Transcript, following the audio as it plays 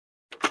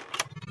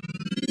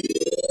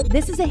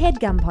This is a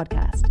HeadGum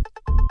podcast.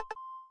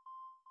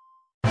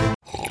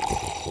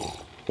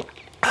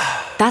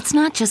 That's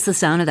not just the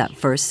sound of that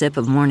first sip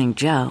of Morning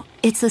Joe.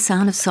 It's the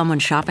sound of someone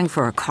shopping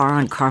for a car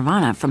on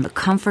Carvana from the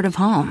comfort of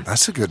home.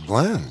 That's a good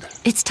blend.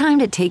 It's time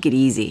to take it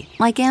easy,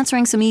 like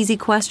answering some easy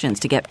questions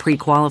to get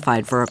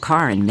pre-qualified for a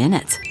car in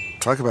minutes.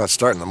 Talk about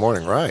starting the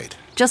morning right.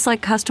 Just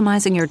like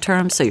customizing your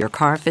terms so your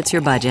car fits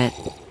your budget.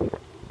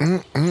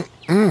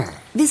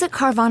 Visit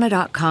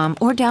Carvana.com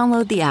or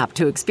download the app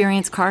to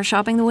experience car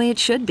shopping the way it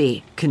should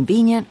be.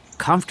 Convenient,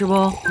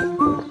 comfortable.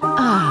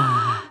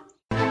 Ah.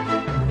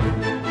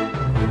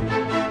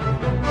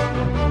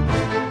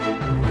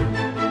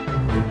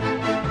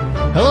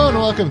 Hello and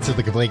welcome to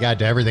The Complete Guide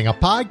to Everything, a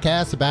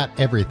podcast about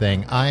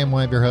everything. I am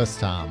one of your hosts,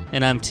 Tom.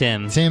 And I'm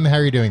Tim. Tim, how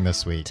are you doing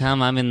this week?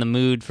 Tom, I'm in the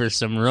mood for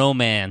some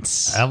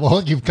romance.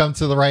 Well, you've come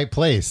to the right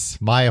place,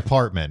 my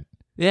apartment.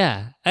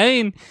 Yeah. I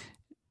mean,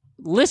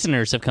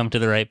 listeners have come to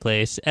the right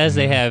place, as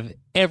they have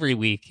every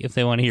week if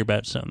they want to hear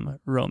about some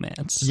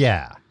romance.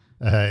 Yeah.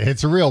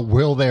 It's a real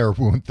will they or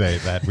won't they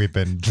that we've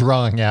been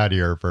drawing out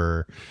here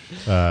for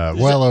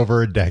well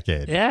over a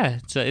decade. Yeah,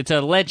 it's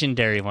a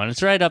legendary one.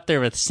 It's right up there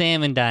with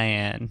Sam and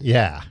Diane.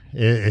 Yeah.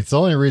 It's the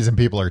only reason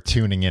people are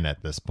tuning in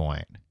at this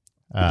point.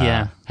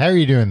 Yeah. How are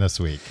you doing this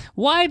week?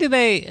 Why do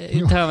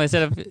they, Tom, I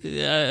said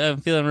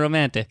I'm feeling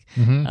romantic.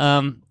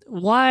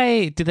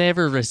 Why do they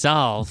ever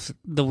resolve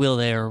the will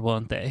they or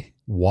won't they?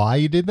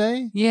 Why did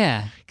they?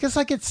 Yeah. Because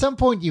at some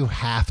point you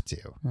have to.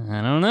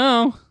 I don't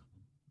know.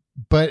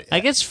 But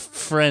I guess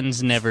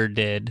Friends never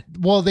did.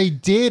 Well, they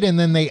did, and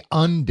then they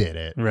undid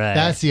it. Right.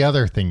 That's the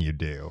other thing you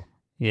do.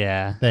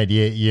 Yeah. That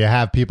you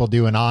have people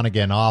doing on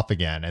again, off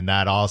again, and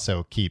that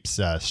also keeps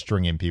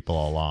stringing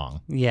people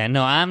along. Yeah,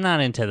 no, I'm not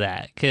into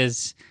that.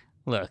 Because,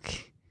 look,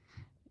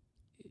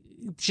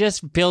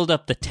 just build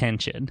up the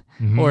tension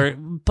or a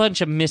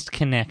bunch of missed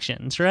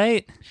connections,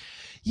 right?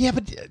 Yeah,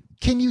 but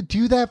can you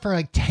do that for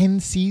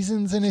 10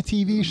 seasons in a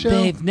TV show?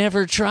 They've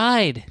never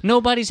tried.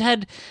 Nobody's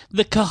had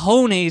the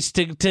cojones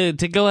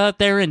to go out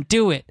there and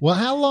do it. Well,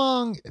 how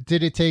long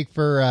did it take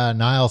for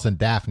Niles and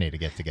Daphne to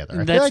get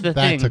together? I feel like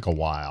that took a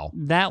while.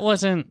 That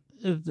wasn't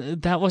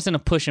a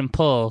push and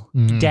pull.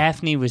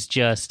 Daphne was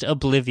just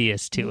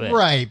oblivious to it.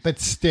 Right, but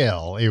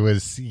still, it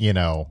was, I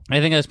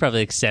think it was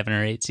probably 7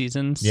 or 8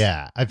 seasons.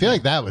 Yeah, I feel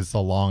like that was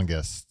the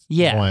longest.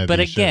 Yeah, but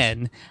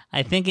again,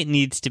 I think it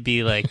needs to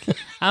be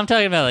I'm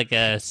talking about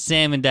a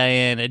Sam and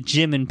Diane, a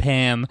Jim and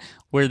Pam,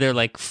 where they're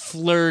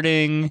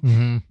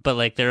flirting,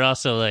 but they're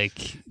also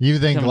You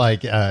think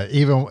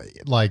even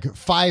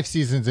 5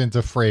 seasons into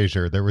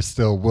Frasier, there was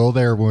still will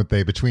they or won't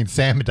they between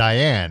Sam and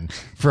Diane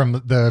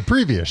from the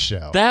previous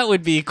show. That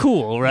would be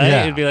cool, right?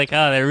 Yeah. It'd be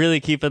they're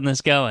really keeping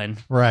this going.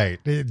 Right.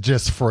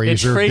 Just Frasier.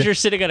 It's Frasier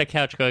sitting on a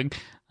couch going,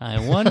 I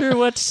wonder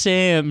what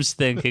Sam's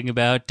thinking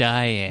about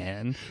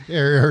Diane.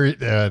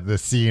 The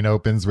scene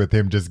opens with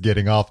him just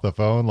getting off the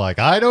phone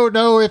I don't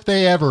know if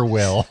they ever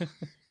will.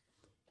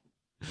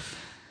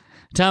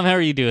 Tom, how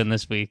are you doing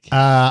this week?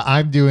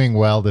 I'm doing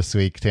well this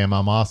week, Tim.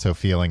 I'm also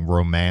feeling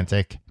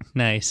romantic.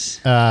 Nice.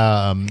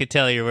 Could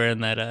tell you're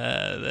wearing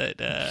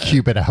that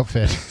Cupid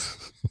outfit.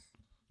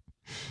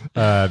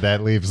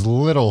 That leaves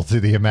little to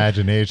the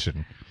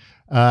imagination.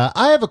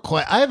 I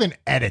have an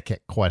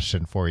etiquette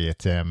question for you,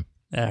 Tim.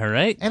 All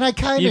right. And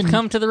You've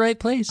come to the right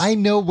place. I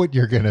know what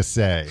you're going to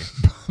say,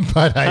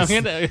 but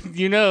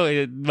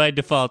my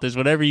default is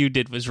whatever you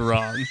did was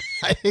wrong.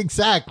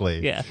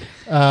 Exactly. Yeah.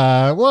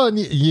 Well,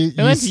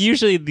 that's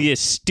usually the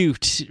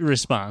astute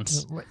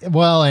response.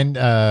 Well, and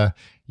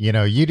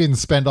you didn't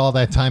spend all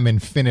that time in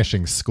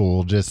finishing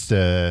school just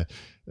to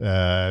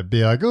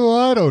be like,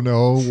 oh, I don't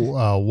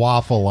know,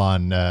 waffle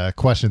on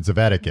questions of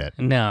etiquette.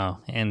 No.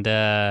 And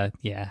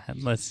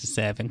let's just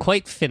say I've been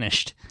quite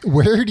finished.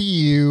 Where do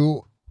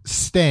you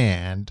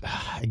stand?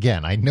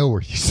 Again, I know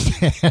where you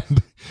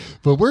stand,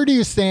 but where do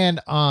you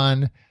stand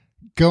on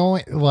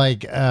going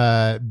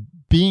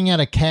being at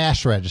a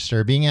cash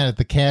register, being at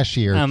the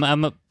cashier?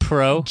 I'm a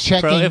pro.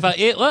 Checking.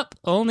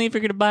 Only if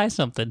you're going to buy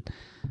something.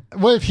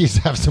 What if you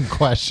have some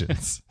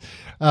questions?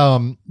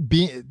 Buying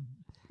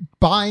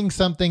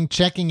something,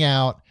 checking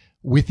out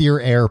with your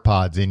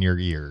AirPods in your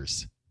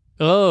ears.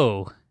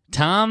 Oh,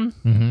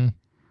 Tom,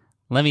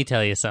 let me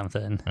tell you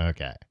something.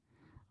 Okay.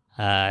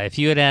 If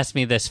you had asked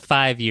me this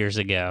 5 years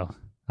ago,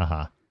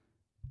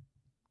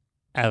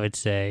 I would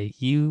say,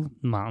 you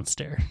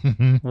monster.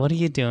 What are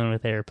you doing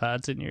with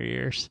AirPods in your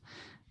ears?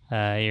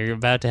 You're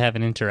about to have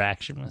an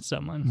interaction with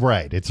someone.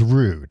 Right. It's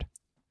rude.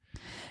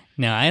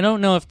 Now, I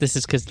don't know if this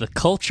is because the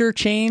culture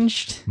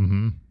changed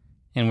and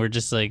we're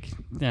just I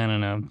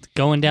don't know,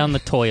 going down the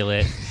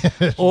toilet,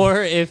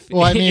 or if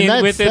that's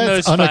those 5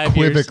 years,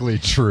 unequivocally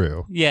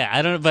true. Yeah,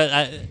 I don't know, but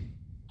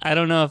I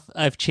don't know if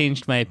I've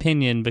changed my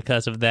opinion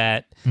because of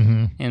that.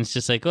 And it's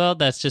just well,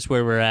 that's just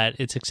where we're at.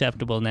 It's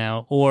acceptable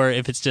now. Or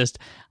if it's just,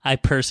 I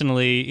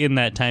personally, in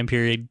that time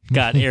period,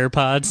 got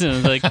AirPods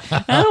and I was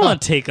I don't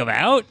want to take them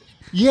out.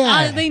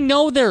 Yeah. They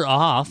know they're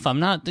off. I'm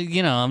not going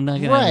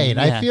to. Right.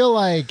 Yeah. I feel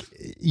like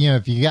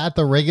if you got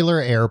the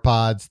regular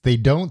AirPods, they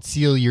don't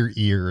seal your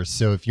ears.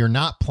 So if you're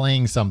not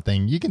playing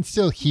something, you can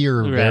still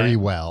hear very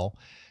well.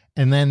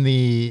 And then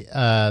the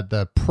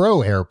Pro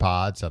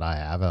AirPods that I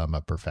have, I'm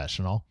a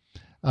professional.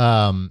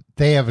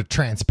 They have a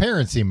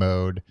transparency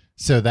mode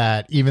so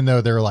that even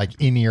though they're like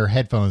in-ear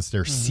headphones,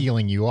 they're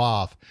sealing you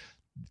off.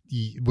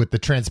 With the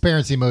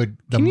transparency mode,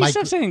 can you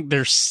stop saying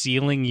they're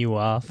sealing you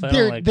off?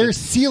 They're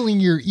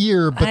sealing your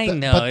ear, but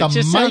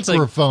the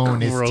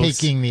microphone is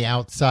taking the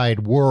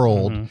outside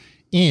world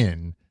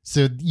in,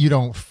 so you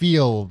don't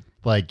feel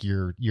like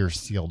you're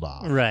sealed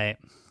off. Right.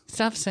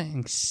 Stop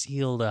saying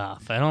sealed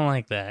off. I don't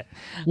like that.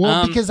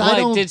 Well, because I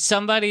don't. Did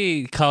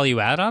somebody call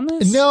you out on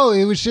this? No,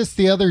 it was just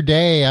the other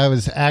day.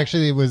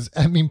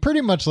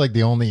 Pretty much like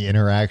the only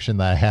interaction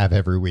that I have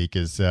every week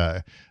is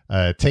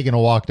taking a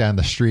walk down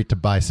the street to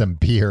buy some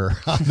beer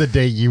on the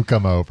day you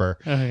come over.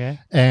 Okay.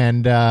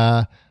 And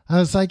I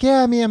was like,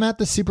 I'm at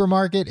the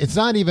supermarket. It's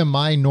not even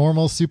my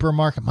normal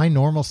supermarket. My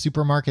normal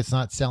supermarket's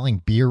not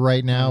selling beer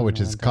right now,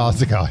 which is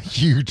causing a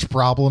huge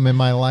problem in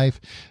my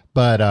life.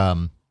 But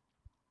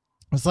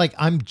it's like,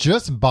 I'm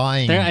just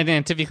buying.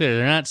 To be clear,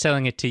 they're not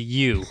selling it to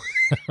you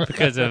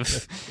because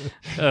of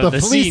the the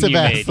police scene have you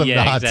asked made. them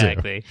Yeah, not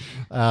exactly.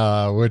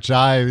 to. Which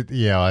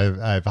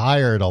I've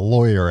hired a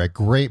lawyer at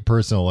great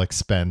personal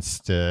expense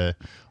to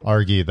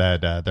argue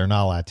that they're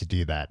not allowed to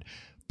do that.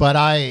 But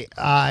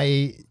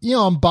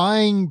I'm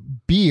buying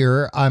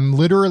beer. I'm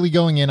literally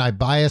going in. I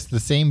buy us the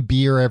same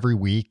beer every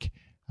week.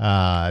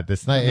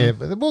 This night,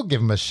 we'll give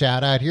them a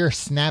shout out here.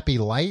 Snappy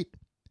Light.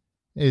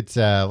 It's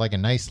like a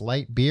nice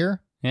light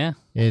beer. Yeah.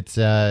 It's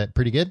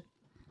pretty good.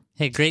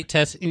 Hey, great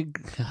test.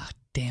 God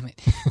damn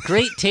it.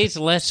 Great taste,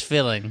 less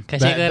filling. Can I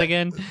say that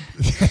again?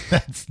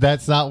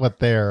 That's not what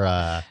they're...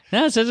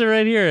 No, it says it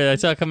right here. I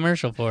saw a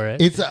commercial for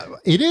it.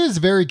 It is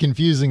very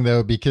confusing,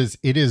 though, because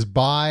it is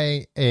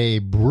by a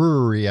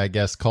brewery, I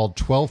guess, called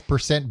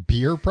 12%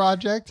 Beer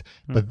Project.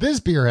 But this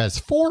beer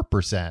has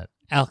 4%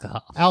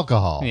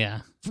 alcohol. Yeah.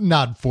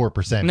 Not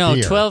 4% No,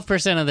 beer.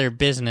 12% of their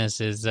business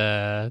is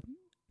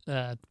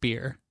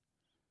beer.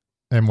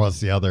 And what's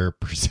the other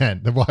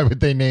percent? Why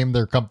would they name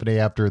their company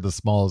after the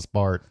smallest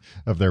part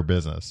of their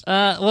business?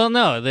 Well,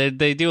 no,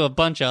 they do a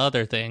bunch of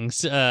other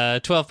things.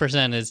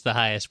 12% is the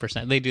highest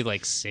percent. They do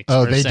like 6%.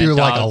 Oh, they do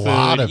like a dog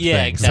lot food. of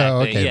Yeah, things.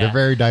 exactly. So, okay, they're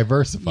very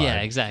diversified.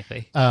 Yeah,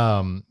 exactly.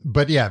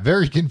 But yeah,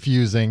 very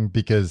confusing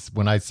because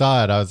when I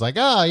saw it, I was like,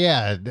 oh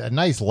yeah, a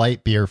nice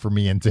light beer for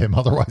me and Tim.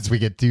 Otherwise, we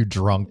get too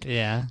drunk.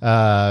 Yeah.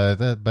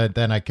 But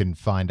then I couldn't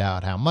find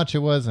out how much it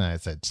was, and I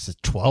said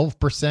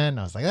 12%.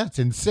 I was like, that's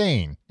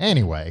insane.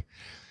 Anyway.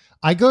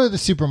 I go to the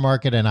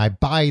supermarket and I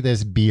buy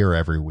this beer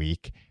every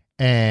week,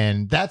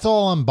 and that's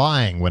all I'm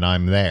buying when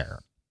I'm there.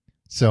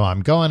 So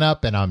I'm going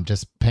up and I'm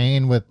just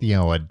paying with,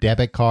 a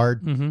debit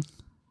card. Mm-hmm.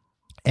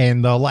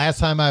 And the last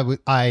time I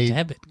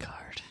debit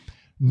card.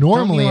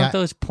 Normally, don't you want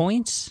those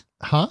points?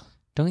 Huh?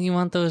 Don't you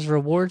want those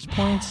rewards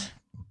points?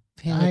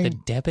 Paying with a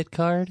debit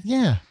card?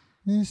 Yeah.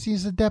 Just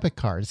use a debit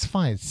card. It's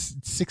fine. It's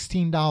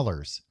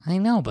 $16. I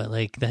know, but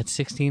like that's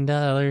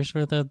 $16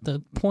 worth of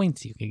the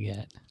points you could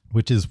get.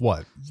 Which is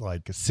what?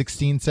 Like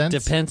 16 cents?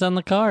 Depends on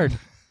the card.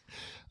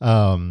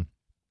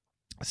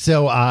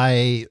 So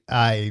I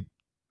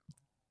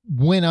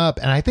went up,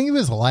 and I think it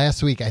was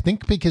last week. I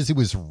think because it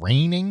was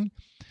raining,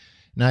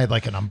 and I had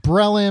like an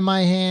umbrella in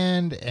my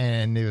hand,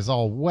 and it was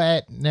all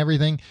wet and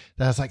everything.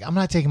 That I was like, I'm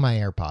not taking my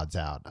AirPods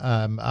out.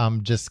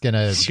 I'm just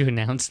gonna. Did you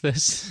announce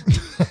this?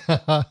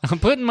 I'm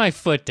putting my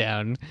foot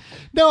down.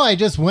 No, I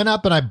just went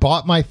up and I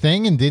bought my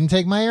thing and didn't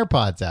take my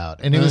AirPods out,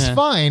 and it was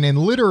fine. And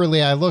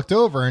literally, I looked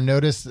over and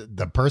noticed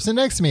the person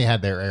next to me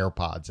had their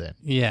AirPods in.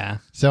 Yeah.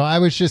 So I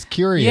was just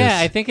curious. Yeah,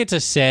 I think it's a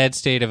sad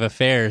state of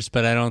affairs,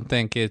 but I don't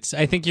think it's.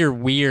 I think you're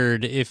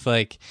weird if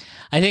I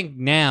think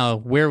now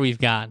where we've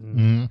gotten.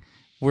 Mm-hmm.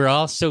 We're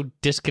all so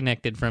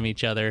disconnected from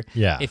each other.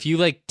 Yeah. If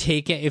you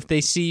if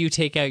they see you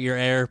take out your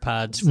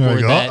AirPods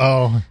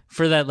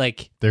for that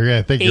like they're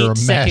gonna think you're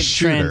a mass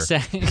shooter.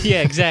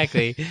 Yeah,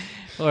 exactly.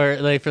 Or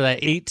like for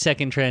that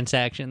 8-second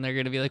transaction, they're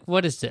gonna be like,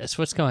 "What is this?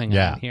 What's going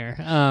on here?"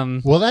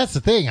 Well, that's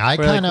the thing. I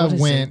kind of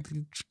went,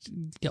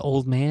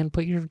 "Old man,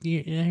 put your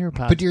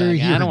AirPods put your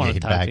back. I don't want to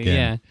talk back to you."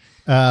 in.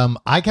 Yeah.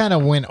 I kind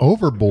of went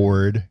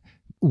overboard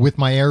with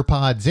my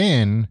AirPods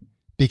in.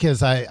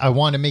 Because I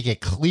want to make it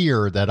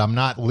clear that I'm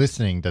not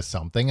listening to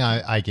something.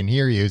 I can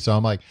hear you. So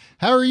I'm like,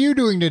 how are you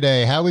doing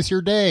today? How was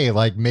your day?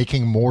 Like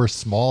making more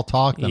small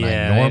talk than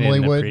I normally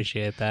would.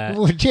 Appreciate that.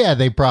 Which, yeah,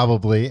 they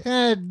probably,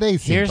 they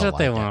seem Here's to what like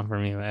they it. want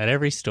from you. At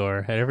every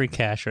store, at every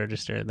cash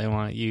register, they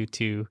want you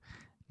to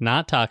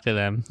not talk to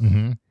them.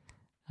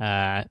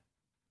 Mm-hmm.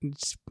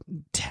 Just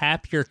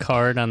tap your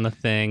card on the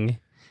thing.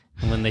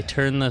 And when they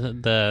turn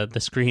the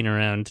screen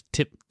around,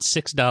 tip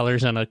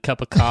 $6 on a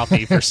cup of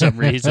coffee for some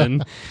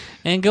reason,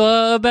 and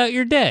go about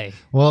your day.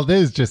 Well,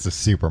 this is just a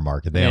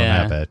supermarket. They don't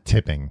have a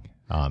tipping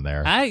on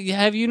there.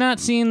 Have you not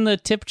seen the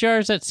tip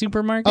jars at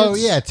supermarkets? Oh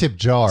yeah, tip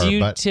jar. Do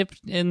you but tip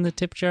in the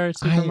tip jar at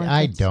supermarkets?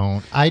 I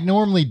don't. I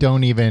normally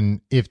don't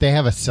even. If they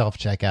have a self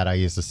checkout, I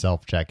use the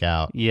self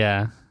checkout.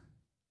 Yeah.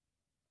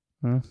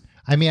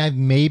 I mean, I've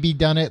maybe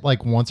done it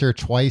like once or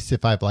twice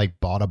if I've like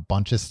bought a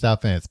bunch of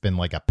stuff and it's been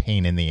like a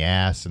pain in the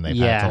ass and they've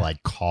had to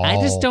like call.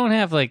 I just don't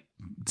have like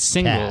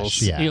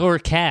singles or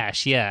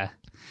cash. Yeah.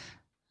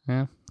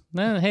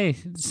 Well, hey,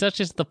 such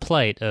is the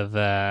plight of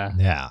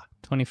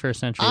 21st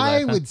century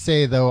life. I would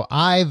say though,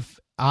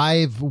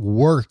 I've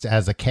worked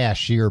as a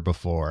cashier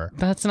before.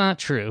 That's not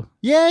true.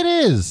 Yeah, it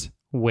is.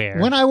 Where?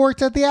 When I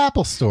worked at the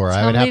Apple store,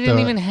 I would have to. They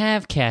didn't even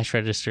have cash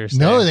registers.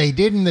 No, there. they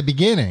did in the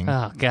beginning.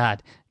 Oh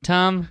God,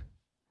 Tom.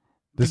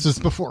 This was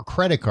before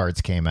credit cards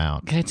came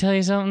out. Can I tell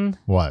you something?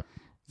 What?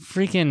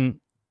 Freaking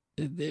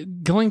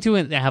going to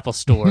an Apple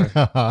store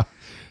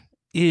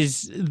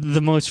is the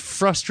most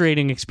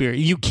frustrating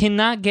experience. You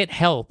cannot get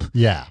help.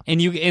 Yeah.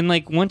 And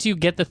like once you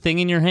get the thing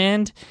in your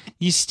hand,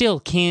 you still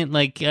can't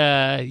like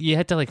you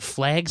have to like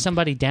flag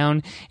somebody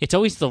down. It's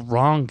always the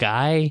wrong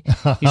guy.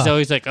 He's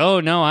always like,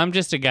 "Oh no, I'm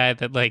just a guy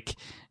that like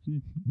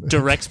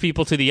directs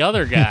people to the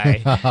other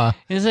guy."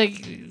 It's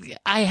like,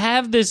 I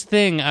have this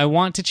thing I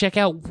want to check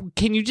out.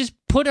 Can you just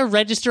put a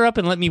register up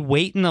and let me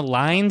wait in the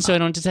line so I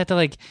don't just have to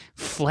like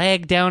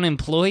flag down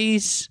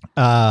employees?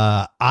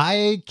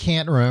 I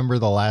can't remember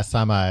the last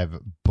time I've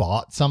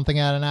bought something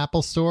at an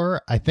Apple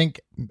store. I think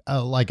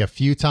like a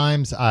few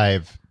times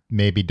I've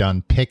maybe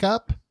done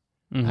pickup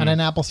at an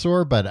Apple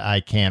store, but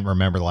I can't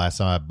remember the last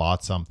time I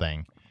bought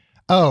something.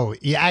 Oh,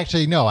 yeah,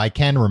 actually, no, I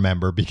can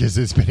remember because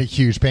it's been a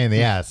huge pain in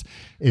the ass.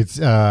 It's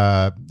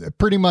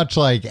pretty much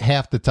like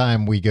half the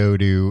time we go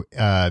to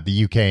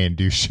the UK and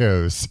do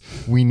shows,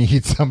 we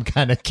need some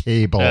kind of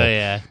cable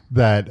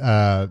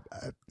that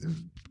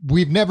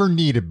we've never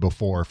needed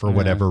before for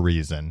whatever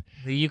reason.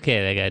 The UK,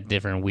 they got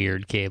different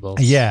weird cables.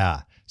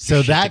 Yeah.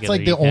 So that's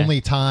like the UK. only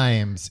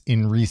times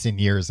in recent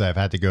years that I've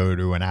had to go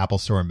to an Apple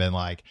store and been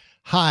like,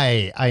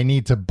 "Hi, I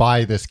need to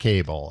buy this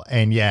cable."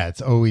 And yeah, it's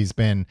always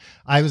been,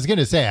 I was going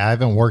to say, I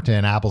haven't worked in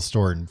an Apple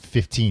store in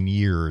 15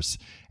 years.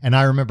 And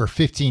I remember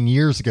 15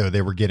 years ago,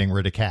 they were getting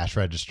rid of cash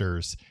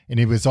registers and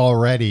it was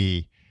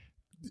already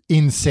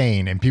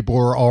insane. And people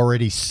were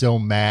already so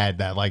mad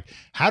that like,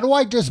 how do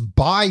I just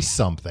buy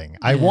something?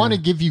 I want to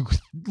give you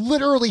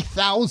literally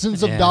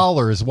thousands of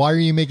dollars. Why are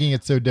you making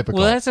it so difficult?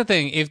 Well, that's the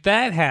thing. If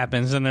that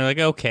happens and they're like,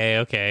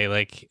 okay,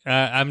 like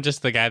I'm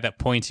just the guy that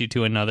points you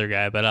to another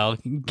guy, but I'll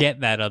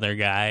get that other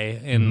guy.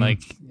 And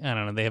like, I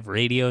don't know, they have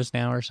radios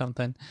now or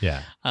something.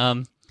 Yeah.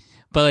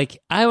 But like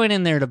I went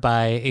in there to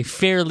buy a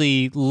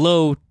fairly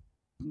low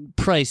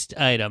priced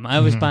item. I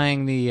was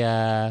buying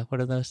the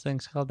what are those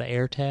things called? The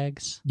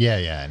AirTags? Yeah,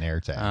 an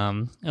AirTag.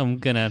 I'm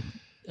gonna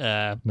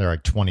they're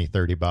like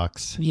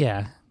 $20-$30.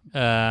 Yeah.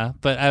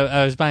 But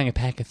I was buying a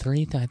pack of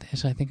 3,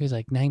 so I think it was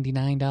like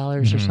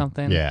 $99 or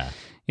something. Yeah.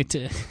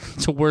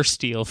 It's a worse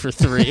deal for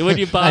 3. When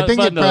you buy I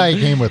think it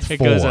probably came with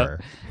 4.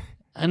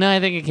 No,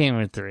 I think it came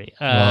with 3.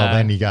 Well,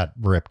 then you got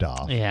ripped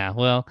off. Yeah,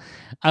 well,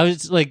 I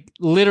was like,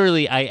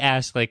 literally, I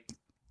asked like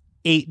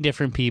 8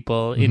 different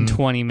people in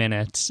 20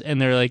 minutes, and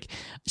they're like,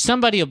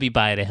 somebody will be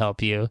by to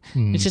help you.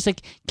 It's just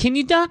like, can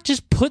you not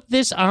just put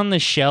this on the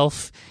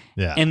shelf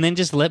and then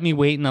just let me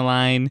wait in the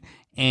line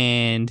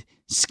and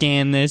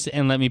scan this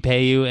and let me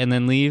pay you and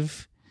then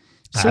leave?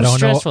 So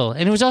stressful.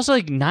 And it was also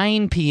like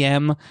 9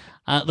 p.m.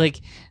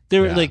 Like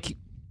there were like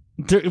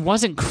it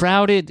wasn't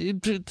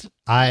crowded.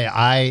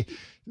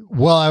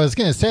 Well, I was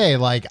gonna say,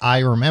 like, I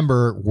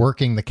remember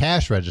working the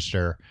cash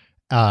register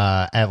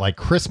at like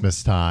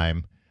Christmas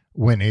time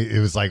when it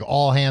was like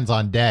all hands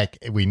on deck.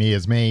 We need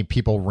as many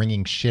people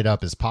ringing shit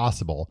up as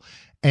possible,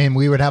 and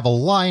we would have a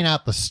line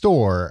out the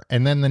store.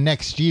 And then the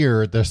next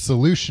year, the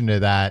solution to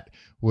that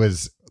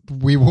was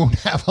we won't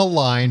have a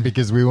line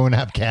because we won't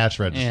have cash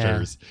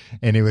registers.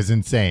 And it was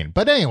insane.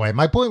 But anyway,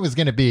 my point was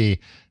going to be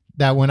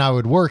that when I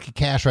would work a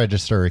cash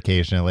register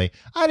occasionally,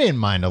 I didn't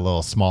mind a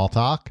little small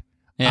talk.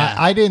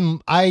 Yeah. In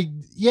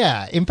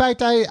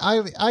fact,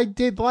 I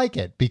did like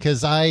it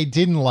because I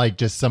didn't like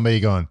just somebody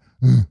going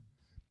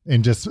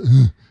and just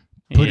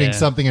putting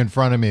something in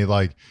front of me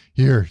like,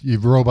 here, you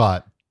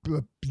robot,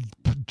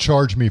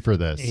 charge me for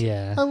this.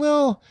 Yeah. I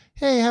will.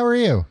 Hey, how are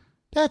you?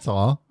 That's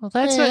all. Well,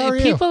 that's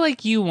what people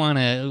like you want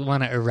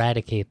to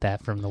eradicate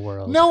that from the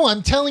world. No,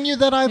 I'm telling you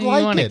that I like it.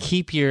 You want to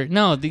keep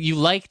you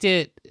liked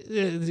it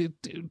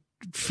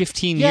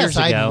 15 years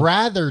ago. Yes, I'd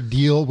rather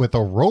deal with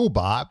a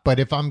robot, but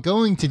if I'm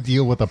going to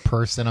deal with a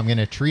person, I'm going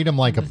to treat him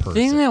like a person. The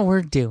thing that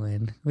we're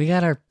doing, we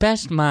got our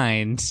best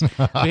minds.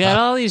 We got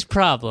all these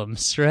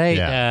problems, right?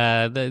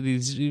 Yeah.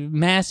 These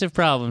massive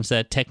problems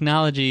that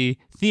technology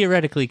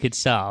theoretically could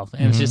solve.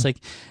 And it's just like,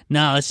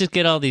 no, let's just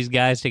get all these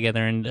guys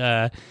together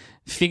and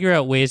figure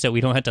out ways that we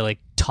don't have to like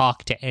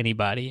talk to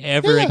anybody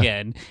ever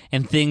again,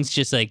 and things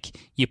just like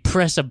you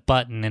press a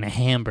button and a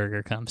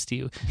hamburger comes to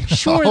you.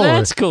 Sure,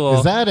 that's cool.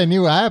 Is that a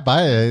new app?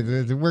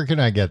 Where can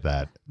I get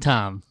that,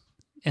 Tom?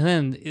 And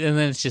then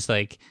it's just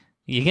like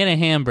you get a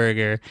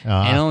hamburger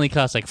and it only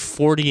costs like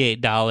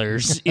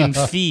 $48 in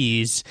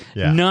fees,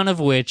 none of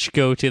which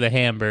go to the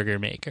hamburger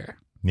maker.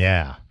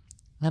 Yeah.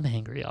 I'm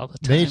angry all the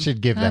time. They should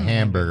give the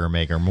hamburger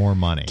maker more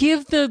money.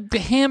 Give the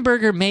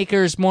hamburger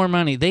makers more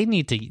money. They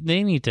need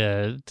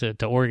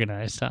to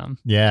organize some.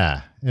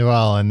 Yeah.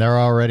 Well, and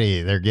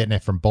they're getting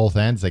it from both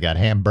ends. They got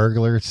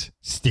hamburglers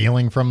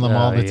stealing from them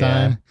all the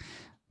time.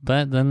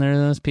 But then there are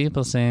those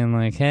people saying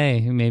like,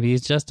 "Hey, maybe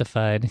he's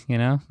justified. You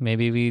know,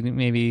 maybe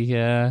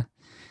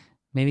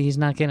he's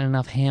not getting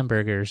enough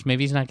hamburgers.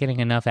 Maybe he's not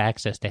getting enough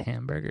access to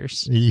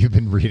hamburgers." You've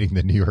been reading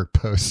the New York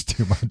Post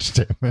too much,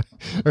 Tim.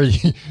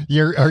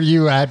 Are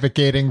you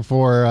advocating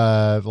for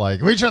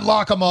like we should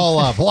lock them all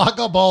up, lock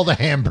up all the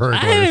hamburgers?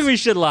 I think we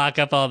should lock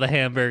up all the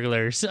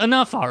hamburglers.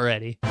 Enough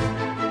already.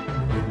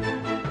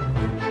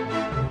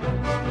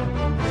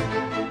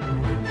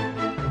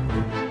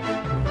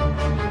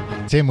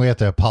 Tim, we have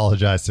to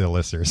apologize to the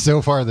listeners.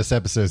 So far, this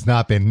episode has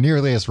not been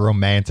nearly as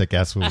romantic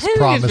as was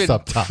promised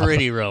up top.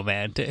 Pretty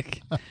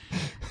romantic.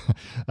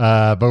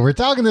 But we're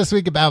talking this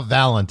week about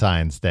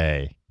Valentine's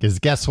Day. Because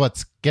guess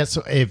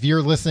if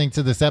you're listening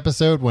to this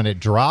episode when it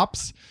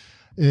drops,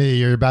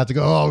 you're about to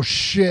go, oh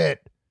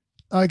shit,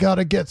 I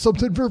gotta get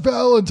something for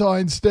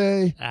Valentine's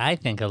Day. I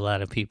think a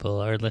lot of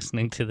people are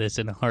listening to this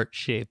in a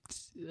heart-shaped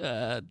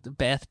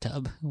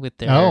bathtub with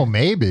their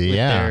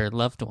their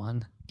loved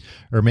one.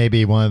 Or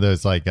maybe one of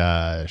those like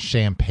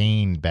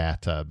champagne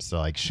bathtubs, so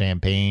like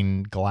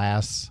champagne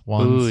glass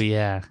ones. Ooh,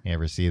 yeah. You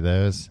ever see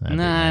those? Nah,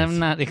 nice. I'm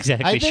not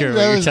exactly sure what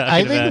you're talking about.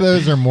 I think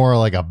those are more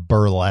like a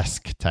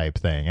burlesque type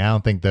thing. I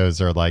don't think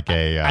those are like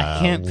a I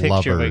can't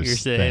picture what you're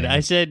saying. Thing. I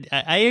said,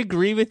 I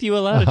agree with you a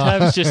lot of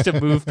times just to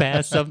move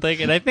past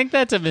something, and I think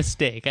that's a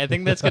mistake. I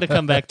think that's going to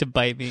come back to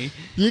bite me.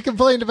 You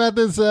complained about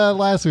this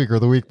last week or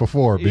the week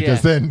before,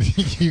 because then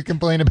you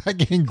complained about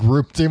getting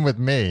grouped in with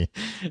me.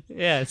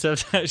 Yeah,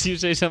 sometimes you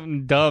say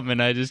something dumb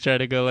and I just try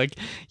to go like,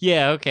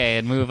 yeah, okay,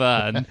 and move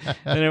on. And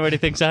everybody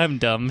thinks I'm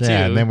dumb too.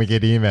 Yeah, and then we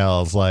get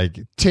emails like,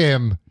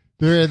 Tim,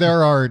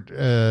 there are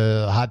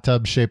hot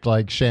tubs shaped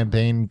like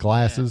champagne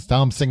glasses. Yeah.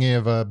 Tom's thinking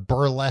of a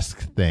burlesque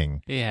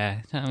thing.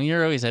 Yeah, Tom,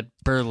 you're always at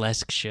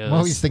burlesque shows. I'm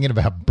always thinking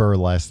about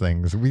burlesque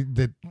things.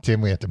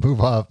 Tim, we have to move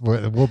off.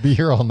 We'll be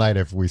here all night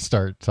if we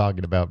start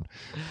talking about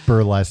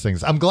burlesque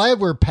things. I'm glad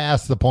we're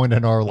past the point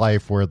in our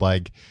life where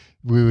like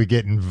we would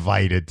get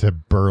invited to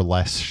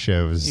burlesque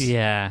shows.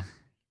 Yeah.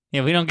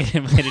 Yeah, we don't get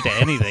invited to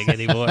anything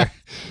anymore.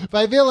 But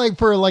I feel like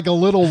for like a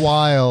little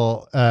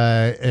while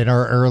in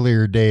our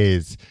earlier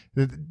days,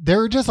 there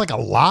were just like a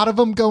lot of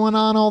them going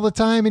on all the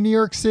time in New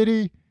York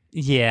City.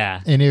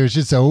 Yeah. And it was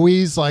just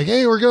always like,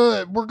 hey, we're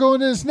going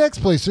to this next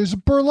place. There's a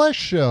burlesque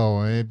show.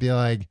 And it'd be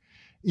like,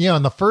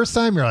 and the first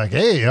time you're like,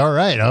 hey, all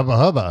right, hubba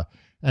hubba.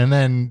 And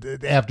then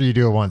after you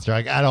do it once, you're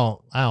like, I don't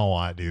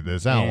want to do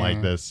this. I don't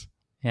like this.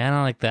 Yeah, I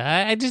don't like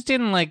that. I just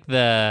didn't like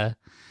the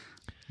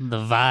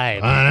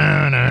vibe.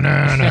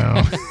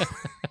 No.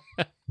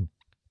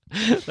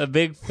 The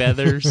big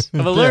feathers.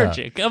 I'm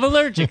allergic. Yeah. I'm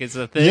allergic is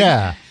the thing.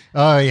 Yeah.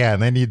 Oh, yeah.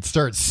 And then you'd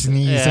start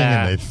sneezing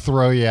and they'd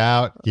throw you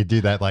out. You do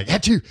that like,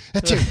 achoo,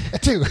 achoo,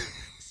 achoo.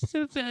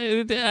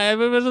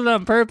 It wasn't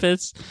on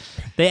purpose.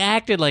 They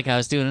acted like I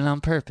was doing it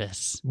on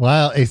purpose.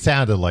 Well, it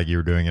sounded like you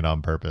were doing it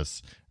on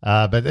purpose.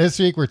 But this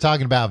week we're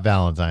talking about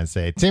Valentine's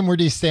Day. Tim, where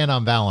do you stand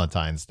on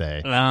Valentine's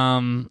Day?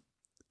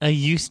 I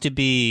used to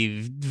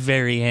be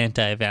very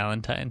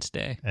anti-Valentine's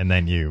Day. And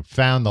then you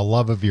found the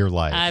love of your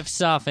life. I've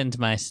softened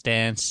my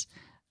stance.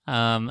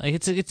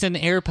 It's an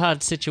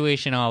AirPod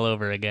situation all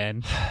over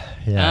again.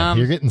 Yeah,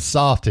 you're getting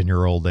soft in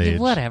your old age.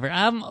 Whatever.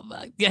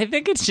 I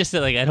think it's just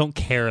that like I don't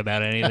care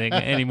about anything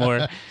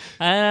anymore.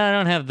 I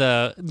don't have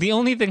the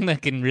only thing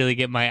that can really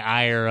get my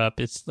ire up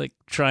is like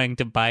trying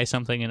to buy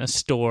something in a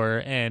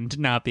store and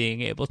not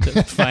being able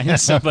to find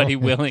somebody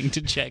willing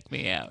to check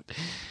me out.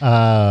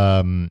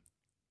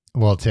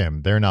 Well,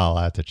 Tim, they're not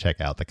allowed to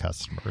check out the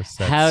customers.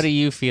 How do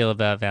you feel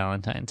about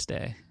Valentine's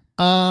Day?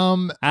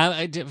 For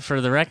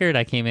the record,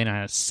 I came in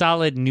on a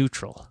solid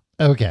neutral.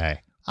 Okay.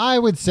 I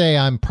would say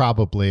I'm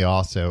probably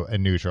also a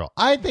neutral.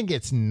 I think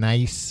it's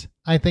nice.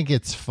 I think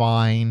it's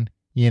fine.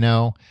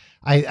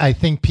 I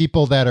think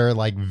people that are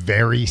like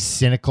very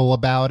cynical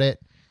about it,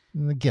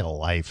 get a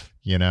life,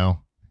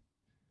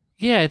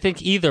 Yeah, I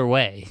think either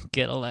way,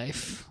 get a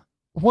life.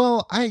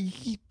 Well, I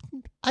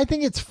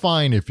think it's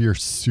fine if you're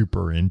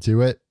super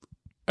into it.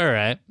 All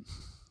right.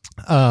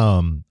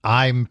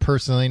 I'm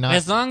personally not.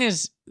 As long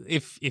as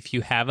if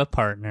you have a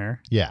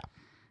partner,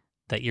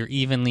 that you're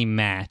evenly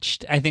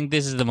matched. I think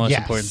this is the most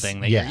important thing,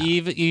 that you're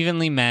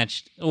evenly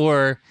matched,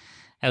 or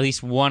at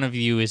least one of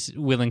you is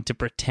willing to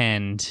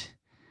pretend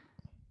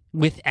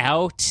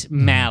without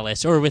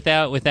malice, or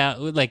without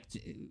like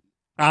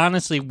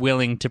honestly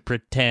willing to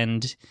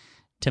pretend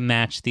to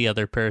match the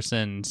other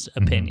person's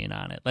opinion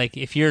on it. Like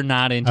if you're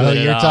not into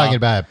it you're at talking all,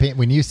 about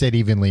when you said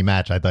evenly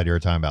matched, I thought you were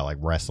talking about like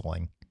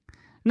wrestling.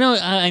 No,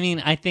 I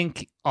mean, I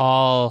think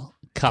all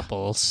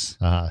couples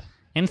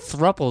and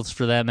thruples,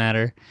 for that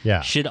matter,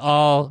 should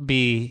all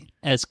be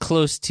as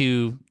close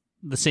to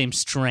the same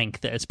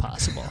strength as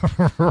possible.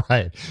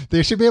 Right.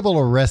 They should be able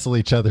to wrestle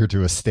each other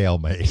to a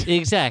stalemate.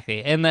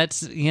 Exactly. And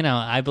that's,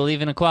 I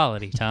believe in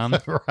equality, Tom.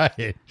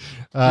 Right.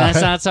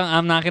 That's not something,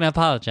 I'm not going to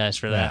apologize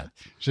for that.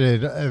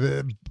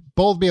 Should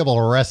both be able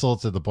to wrestle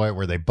to the point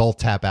where they both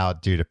tap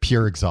out due to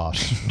pure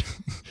exhaustion.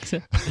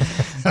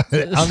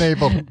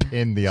 Unable to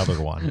pin the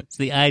other one. It's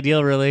the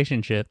ideal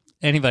relationship.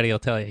 Anybody will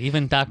tell you,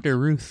 even Dr.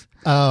 Ruth.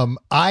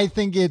 I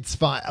think it's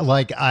fine.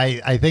 Like,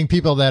 I think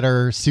people that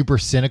are super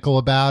cynical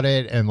about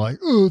it and like,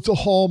 oh, it's a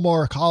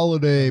Hallmark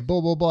holiday,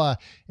 blah, blah, blah.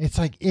 It's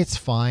like, it's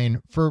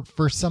fine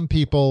for some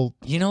people.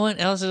 You know what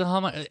else is a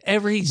Hallmark?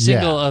 Every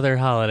single other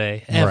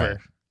holiday ever. Right.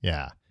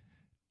 Yeah.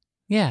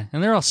 Yeah,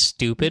 and they're all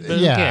stupid, but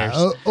who cares?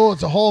 Oh,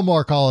 it's a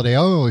Hallmark holiday. I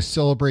always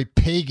celebrate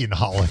pagan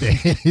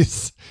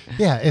holidays.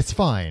 Yeah, it's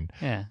fine.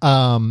 Yeah.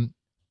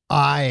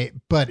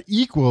 But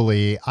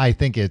equally, I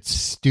think it's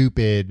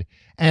stupid.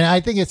 And I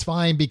think it's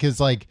fine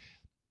because, like,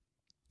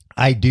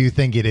 I do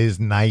think it is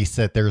nice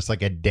that there's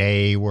like a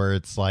day where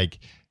it's like,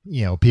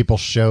 people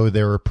show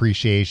their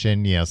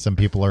appreciation. Some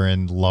people are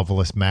in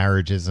loveless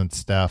marriages and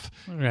stuff.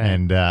 Right.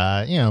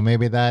 And,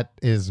 maybe that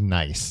is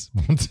nice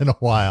once in a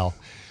while.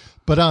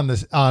 But on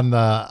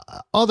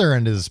the other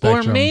end of the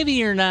spectrum, or maybe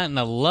you're not in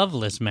a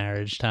loveless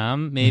marriage,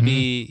 Tom. Maybe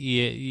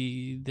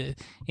you,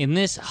 in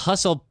this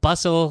hustle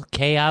bustle,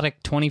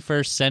 chaotic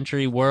 21st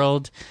century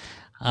world,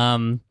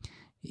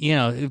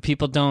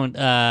 people don't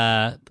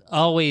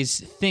always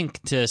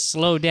think to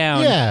slow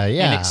down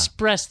and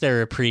express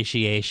their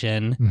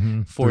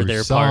appreciation for through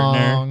their song,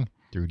 partner.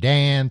 Through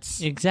dance.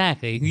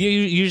 Exactly.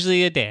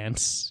 Usually a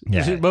dance.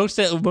 Yeah. Most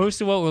of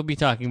what we'll be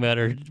talking about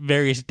are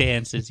various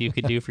dances you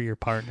could do for your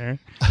partner.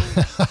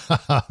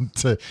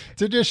 to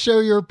just show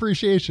your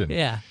appreciation.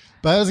 Yeah.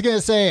 But I was going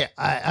to say,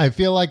 I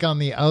feel like on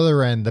the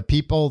other end, the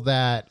people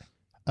that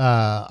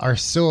are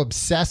so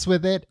obsessed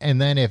with it,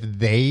 and then if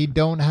they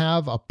don't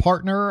have a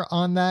partner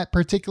on that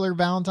particular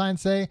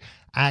Valentine's Day,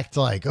 act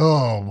like,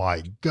 oh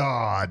my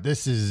God,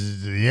 this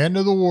is the end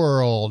of the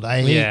world.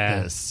 I hate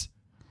this.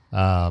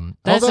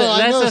 That's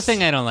the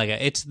thing I don't like.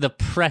 It's the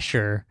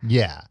pressure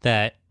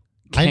that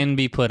can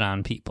be put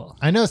on people.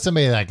 I know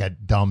somebody that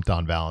got dumped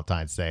on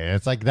Valentine's Day, and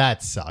it's like,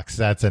 that sucks.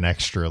 That's an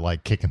extra,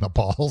 like, kick in the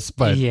balls.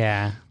 But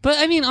yeah. But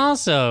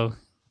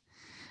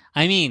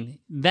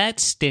that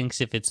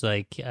stinks if it's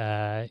like,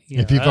 if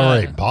you've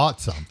already bought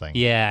something.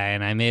 Yeah,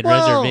 and I made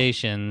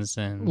reservations.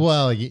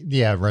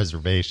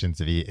 Reservations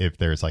if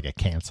there's like a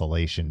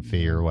cancellation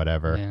fee or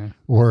whatever. Yeah.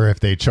 Or if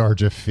they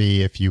charge a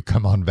fee if you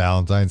come on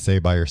Valentine's Day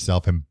by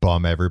yourself and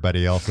bum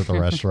everybody else at the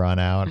restaurant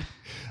out.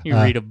 You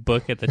read a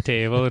book at the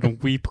table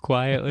and weep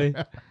quietly.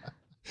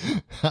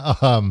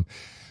 But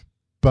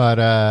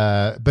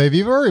if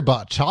you've already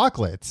bought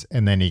chocolates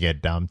and then you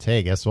get dumped,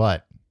 hey, guess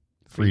what?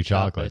 Free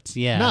chocolates.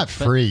 Yeah. Not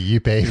free,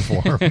 you paid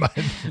for them.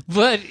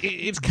 But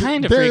it's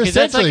kind of free because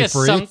that's like a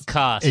sunk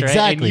cost, right?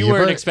 Exactly. And you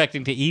weren't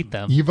expecting to eat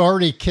them. You've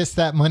already kissed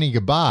that money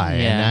goodbye,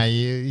 and now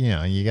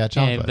you got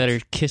chocolates. You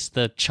better kiss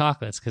the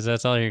chocolates because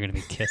that's all you're going to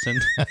be kissing.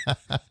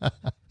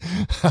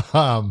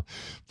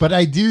 But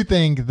I do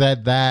think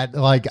that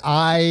like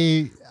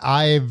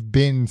I've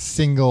been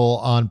single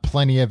on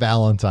plenty of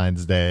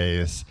Valentine's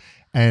Days.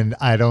 And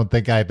I don't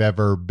think I've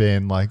ever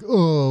been like,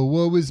 oh,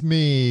 what was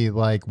me?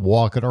 Like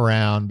walking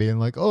around being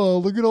like, oh,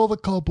 look at all the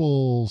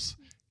couples.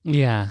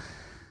 Yeah.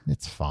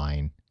 It's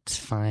fine. It's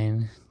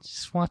fine.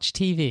 Just watch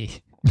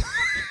TV.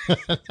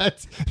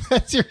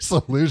 That's your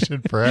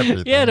solution for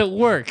everything. Yeah, it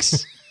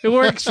works. It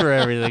works for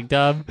everything,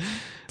 Dom.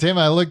 Tim,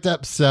 I looked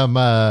up some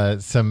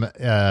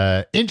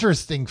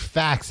interesting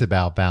facts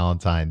about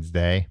Valentine's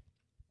Day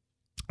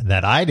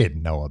that I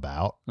didn't know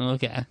about.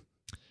 Okay.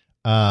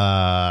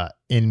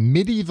 In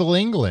medieval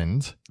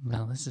England.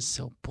 No, this is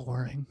so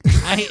boring.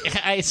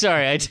 I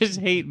just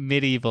hate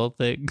medieval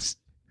things.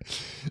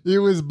 It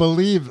was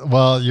believed.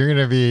 Well, you're going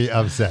to be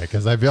upset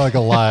because I feel like a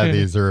lot of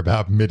these are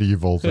about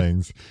medieval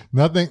things.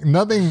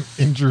 Nothing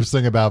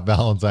interesting about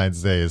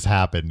Valentine's Day has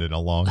happened in a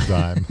long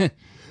time.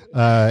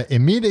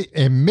 In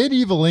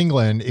medieval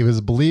England, it was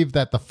believed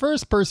that the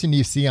first person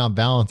you see on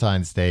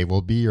Valentine's Day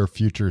will be your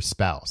future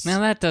spouse.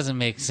 Now that doesn't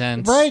make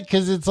sense. Right?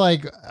 Because it's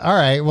like, all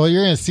right, well,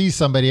 you're going to see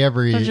somebody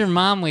every... Your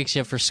mom wakes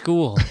you up for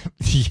school.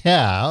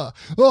 Yeah.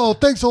 Oh,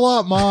 thanks a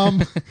lot,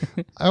 Mom.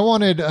 I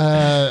wanted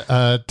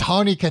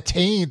Tawny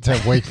Katane to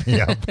wake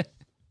me up.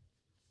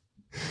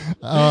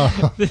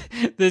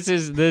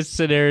 This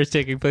scenario is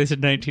taking place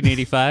in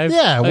 1985?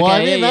 Yeah, well,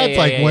 okay,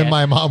 that's when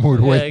my mom would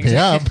wake me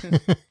up.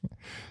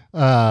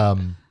 I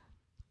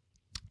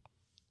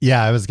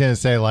was gonna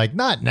say like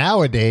not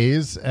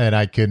nowadays, and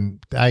I don't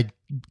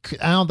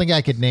think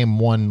I could name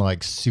one like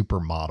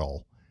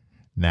supermodel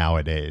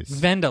nowadays.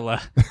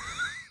 Vendela.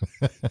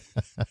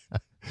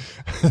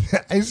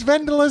 Is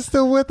Vendela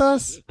still with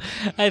us?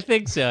 I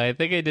think so. I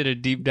think I did a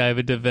deep dive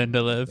into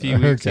Vendela a few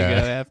weeks ago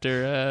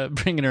after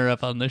bringing her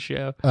up on the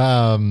show.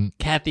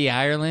 Kathy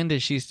Ireland,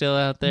 is she still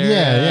out there?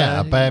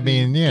 Yeah. But I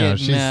mean, you know,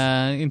 she's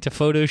she's into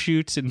photo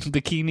shoots and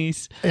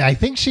bikinis. I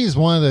think she's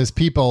one of those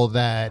people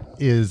that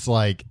is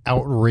like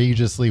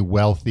outrageously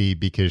wealthy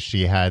because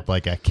she had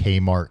like a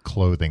Kmart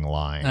clothing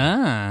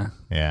line.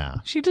 Yeah.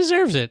 She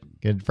deserves it.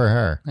 Good for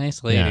her.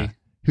 Nice lady. Yeah.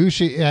 Who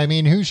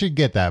should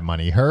get that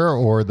money? Her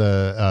or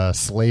the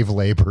slave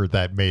labor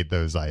that made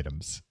those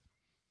items?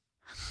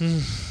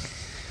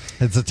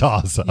 It's a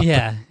toss-up.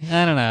 Yeah,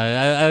 I don't know.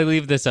 I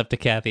leave this up to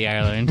Kathy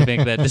Ireland to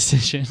make that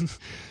decision.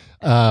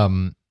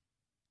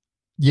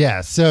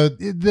 Yeah. So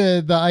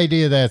the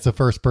idea that it's the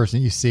first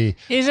person you see.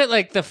 Is it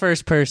like the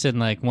first person,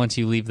 like once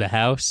you leave the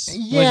house?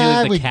 Yeah,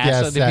 I would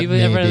guess Did that people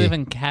ever live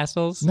in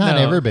castles? Not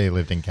No. everybody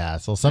lived in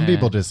castles. Some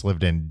people just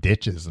lived in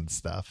ditches and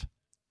stuff.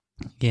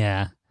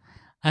 Yeah.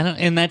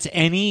 And that's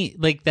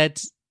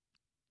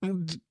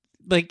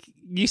like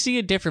you see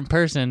a different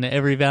person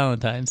every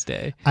Valentine's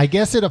Day. I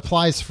guess it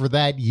applies for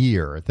that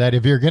year, that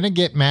if you're going to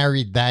get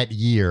married that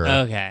year,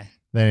 Okay.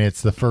 then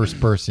it's the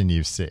first person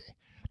you see.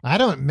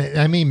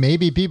 I mean,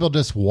 maybe people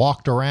just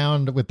walked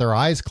around with their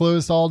eyes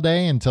closed all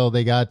day until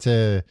they got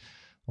to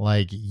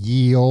like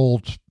ye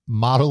old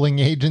modeling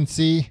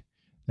agency.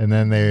 And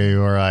then they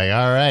were like,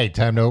 all right,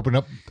 time to open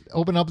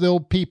up the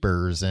old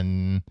peepers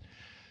and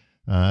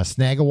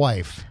snag a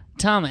wife.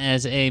 Tom,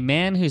 as a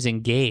man who's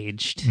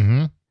engaged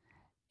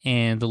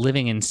and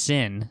living in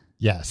sin,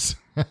 yes,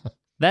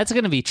 that's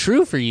going to be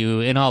true for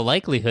you in all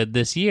likelihood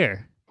this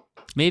year.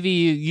 Maybe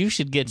you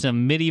should get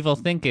some medieval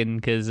thinking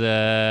because,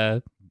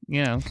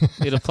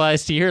 it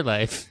applies to your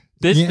life.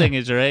 This thing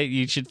is right.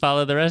 You should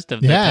follow the rest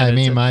of it. Yeah, I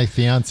mean, my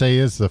fiance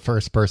is the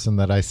first person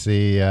that I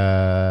see,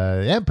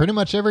 pretty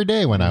much every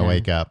day when I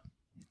wake up.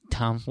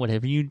 Tom,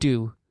 whatever you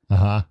do,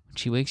 when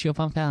she wakes you up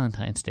on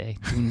Valentine's Day,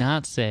 do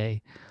not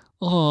say,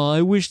 "Oh,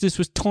 I wish this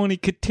was Tawny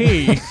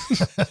Katay."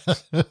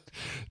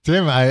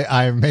 Tim,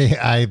 I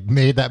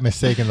made that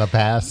mistake in the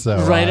past.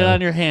 So write it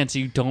on your hand so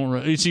you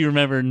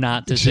remember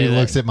not to say that. She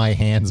looks at my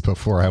hands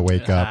before I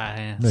wake up,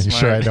 making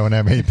sure I don't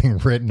have anything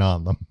written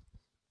on them.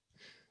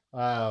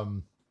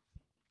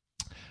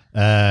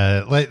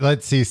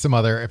 Let's see some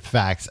other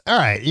facts. All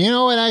right, you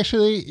know what?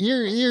 Actually,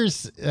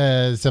 here's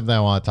something I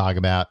want to talk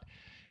about.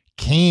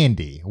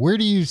 Candy. Where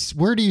do you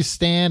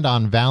stand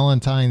on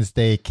Valentine's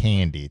Day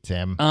candy,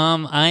 Tim?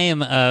 I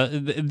am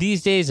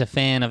these days a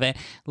fan of it.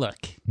 Look,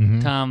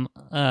 Tom,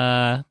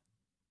 I'm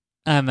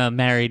a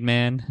married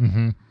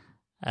man.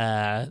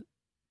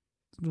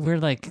 We're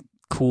like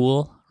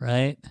cool,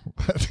 right?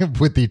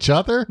 With each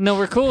other? No,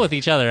 we're cool with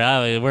each other.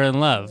 We're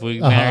in love. We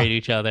married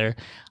each other.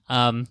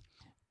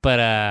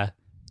 But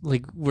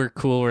like we're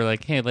cool. We're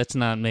like, hey, let's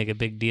not make a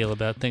big deal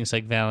about things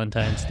like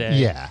Valentine's Day.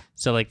 Yeah.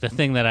 So like the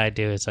thing that I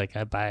do is like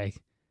I buy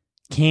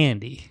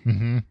candy,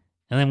 and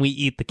then we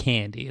eat the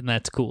candy, and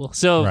that's cool.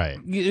 So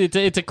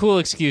it's a cool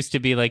excuse to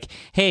be like,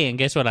 hey, and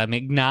guess what? I'm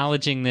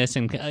acknowledging this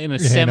in a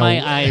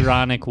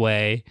semi-ironic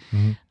way.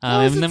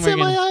 How is it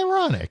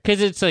semi-ironic?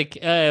 Because it's like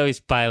I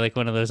always buy like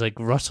one of those like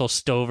Russell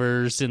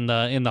Stovers in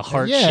the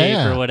heart shape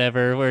or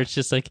whatever, where it's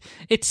just like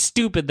it's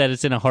stupid that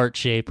it's in a heart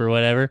shape or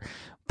whatever.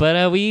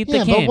 But we eat the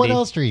candy. But what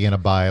else are you going to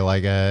buy?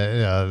 Like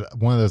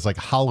one of those like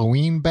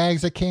Halloween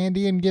bags of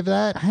candy and give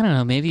that? I don't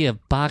know. Maybe a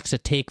box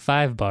of Take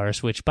 5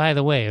 bars, which, by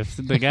the way, if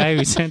the guy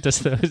who sent us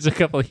those a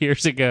couple of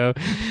years ago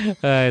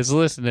is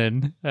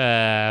listening,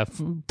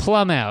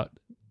 plumb out.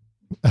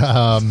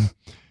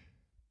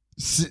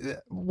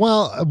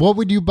 Well, what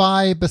would you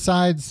buy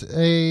besides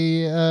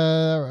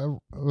a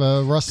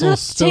Russell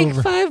Stover?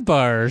 Take 5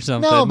 bar or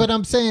something. No, but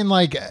I'm saying,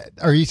 like,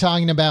 are you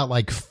talking about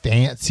like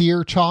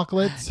fancier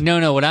chocolates?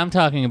 No. What I'm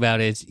talking about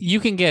is you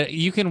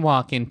can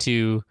walk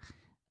into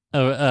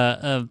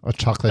a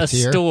chocolatier,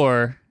 a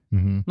store,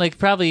 like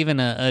probably even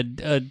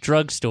a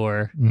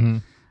drugstore,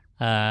 and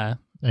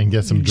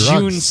get some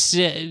drugs.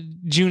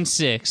 June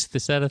 6th.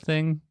 Is that a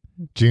thing?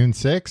 June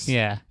 6th?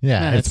 Yeah.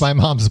 Yeah, it's my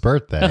mom's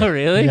birthday. Oh,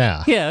 really?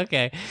 Yeah. Yeah,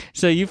 okay.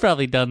 So you've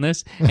probably done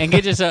this. And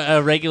get just a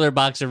regular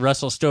box of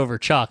Russell Stover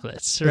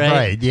chocolates, right?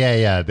 Right,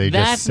 yeah.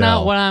 That's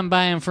not what I'm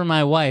buying for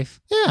my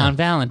wife on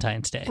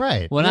Valentine's Day.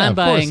 Right. What I'm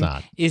buying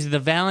is the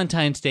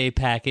Valentine's Day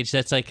package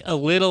that's like a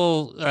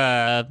little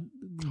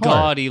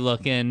gaudy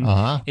looking.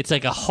 It's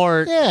like a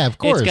heart. Yeah, of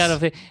course. It's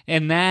got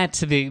and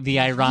that's the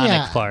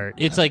ironic part.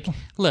 It's like,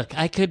 look,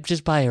 I could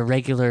just buy a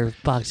regular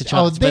box of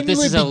chocolates, then but this you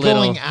would is be a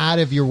little going out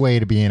of your way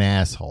to be an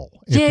asshole.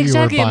 Yeah,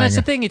 exactly. And that's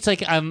the thing. It's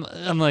like I'm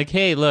like,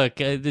 hey,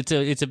 look,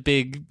 it's a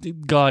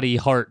big gaudy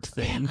heart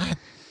thing.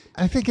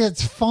 I think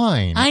it's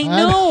fine. I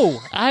know.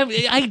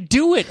 I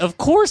do it. Of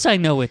course I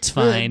know it's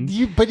fine.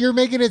 But you're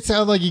making it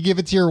sound like you give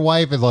it to your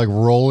wife and like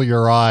roll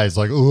your eyes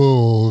like,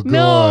 oh, God.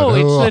 No,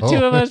 it's the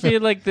two of us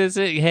being like this.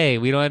 Hey,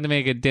 we don't have to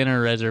make a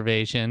dinner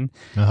reservation.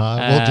 We'll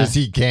just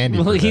eat candy.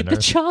 We'll eat the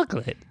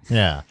chocolate.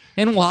 Yeah.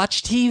 And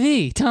watch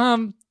TV.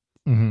 Tom,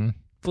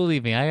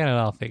 believe me, I got it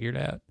all figured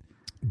out.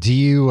 Do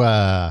you,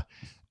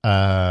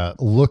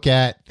 Look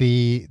at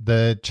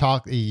the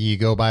chocolate. You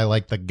go by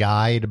like the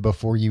guide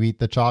before you eat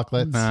the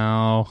chocolates.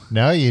 No,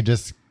 you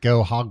just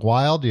go hog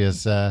wild. You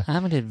just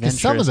I'm an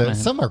adventurous man.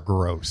 Some are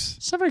gross.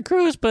 Some are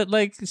gross, but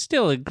like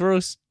still a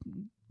gross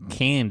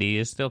candy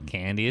is still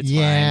candy. It's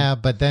yeah,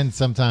 fine. but then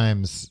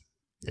sometimes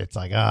it's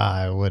like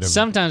I would have.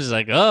 Sometimes it's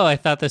like, oh, I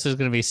thought this was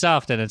going to be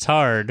soft and it's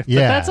hard. But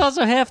Yeah. that's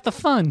also half the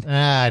fun.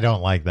 I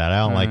don't like that. I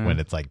don't like when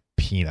it's like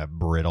peanut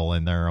brittle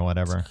in there or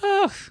whatever.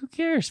 Oh, who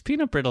cares?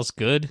 Peanut brittle's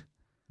good.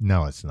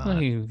 No, it's not. What,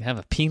 do you have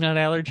a peanut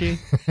allergy?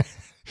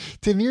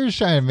 Tim, you're just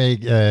trying to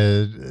make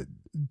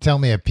tell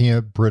me a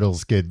peanut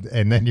brittle's good,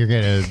 and then you're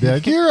gonna be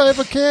like, here, I have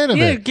a can of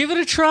Yeah, it. give it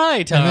a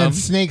try, Tom. And then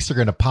snakes are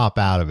gonna pop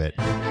out of it.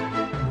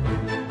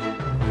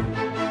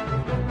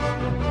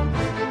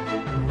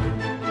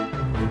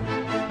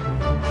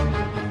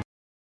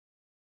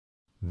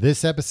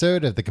 This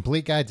episode of The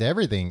Complete Guide to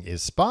Everything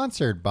is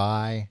sponsored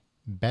by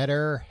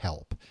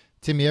BetterHelp.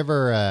 Tim, you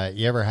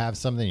ever have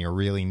something you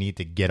really need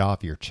to get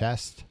off your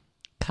chest?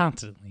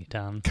 Constantly,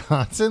 Tom.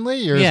 Constantly?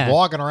 You're just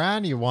walking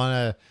around, you want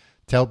to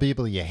tell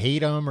people you hate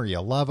them or you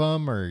love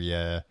them or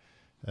you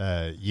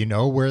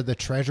know where the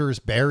treasure is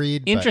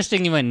buried.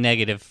 Interesting you went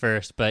negative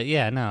first, but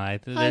yeah, no,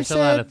 there's I a lot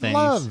said of things.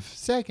 love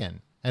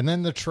second. And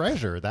then the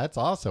treasure, that's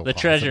also The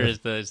positive. treasure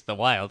is the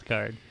wild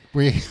card.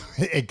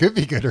 It could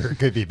be good or it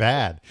could be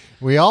bad.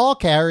 We all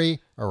carry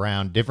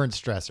around different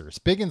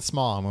stressors, big and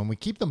small, and when we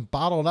keep them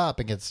bottled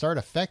up, it can start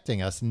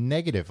affecting us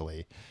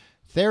negatively.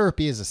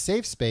 Therapy is a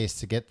safe space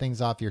to get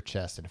things off your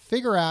chest and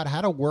figure out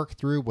how to work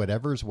through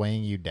whatever's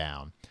weighing you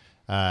down.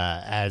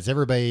 As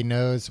everybody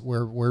knows,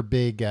 we're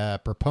big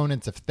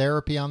proponents of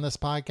therapy on this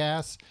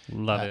podcast.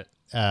 Love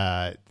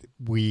it.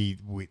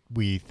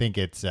 We think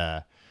it's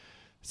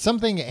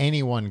something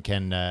anyone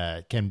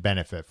can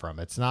benefit from.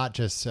 It's not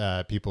just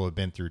people who've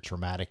been through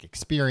traumatic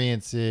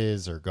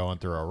experiences or going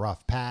through a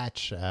rough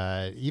patch.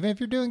 Even if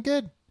you're doing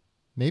good,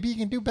 maybe you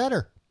can do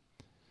better.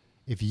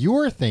 If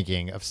you're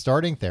thinking of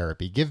starting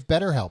therapy, give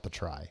BetterHelp a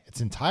try.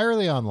 It's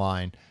entirely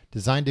online,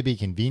 designed to be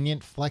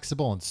convenient,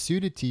 flexible, and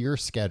suited to your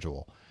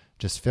schedule.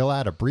 Just fill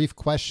out a brief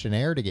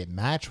questionnaire to get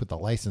matched with a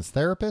licensed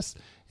therapist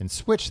and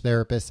switch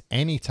therapists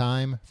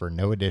anytime for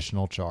no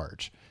additional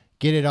charge.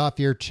 Get it off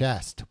your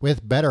chest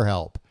with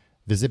BetterHelp.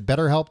 Visit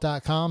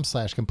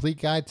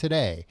BetterHelp.com/complete guide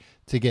today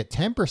to get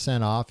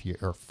 10% off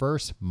your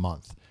first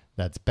month.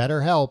 That's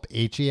BetterHelp,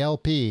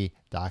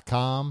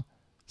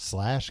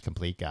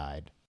 HELP.com/complete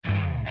guide.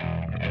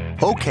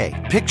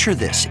 Okay, picture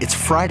this. It's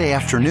Friday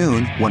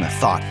afternoon when a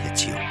thought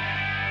hits you.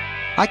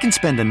 I can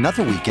spend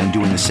another weekend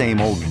doing the same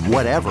old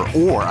whatever,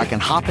 or I can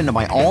hop into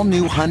my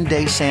all-new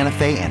Hyundai Santa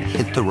Fe and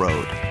hit the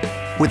road.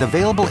 With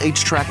available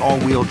H-Track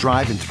all-wheel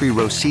drive and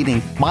 3-row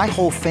seating, my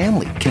whole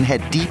family can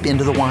head deep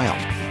into the wild.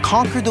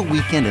 Conquer the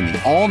weekend in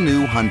the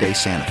all-new Hyundai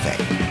Santa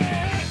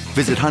Fe.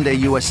 Visit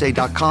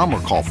HyundaiUSA.com or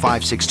call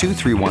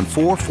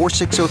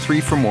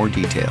 562-314-4603 for more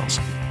details.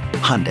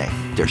 Hyundai,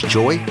 there's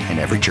joy in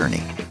every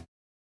journey.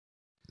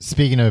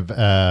 Speaking of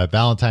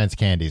Valentine's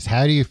candies,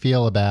 how do you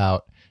feel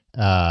about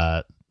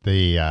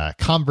the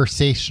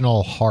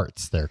conversational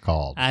hearts, they're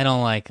called? I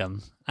don't like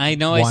them. I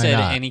know Why I said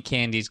not? any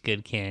candy's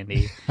good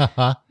candy.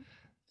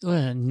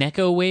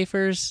 Necco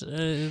wafers?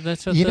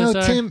 That's what You know,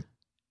 those are? Tim,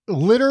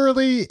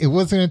 literally, it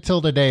wasn't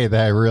until today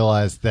that I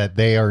realized that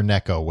they are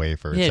Necco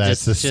wafers. Yeah,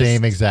 That's just- the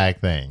same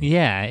exact thing.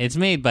 Yeah, it's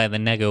made by the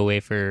Necco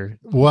wafer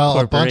Well, a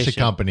bunch of corporation.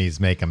 companies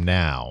make them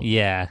now.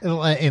 Yeah.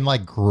 In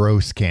like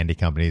gross candy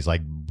companies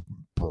like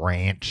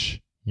Branch,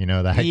 you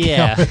know that?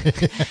 Yeah.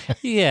 company?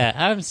 Yeah,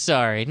 I'm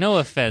sorry. No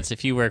offense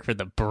if you work for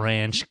the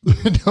Branch.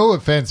 No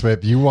offense, but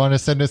if you want to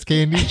send us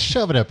candy,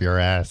 shove it up your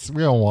ass.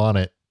 We don't want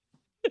it.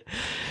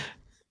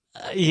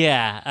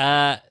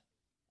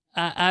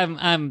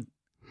 I'm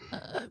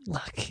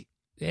look,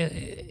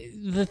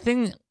 the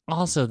thing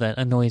also that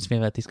annoys me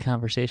about these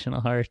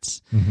conversational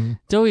hearts,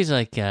 it's always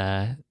like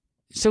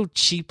so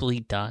cheaply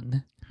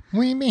done.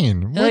 What do you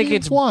mean? What Like do you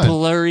it's want?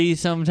 blurry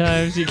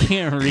sometimes. You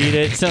can't read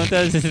it.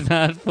 Sometimes it's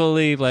not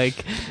fully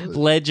like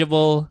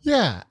legible.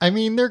 Yeah, I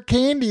mean, they're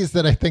candies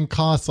that I think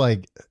cost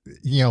like,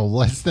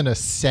 less than a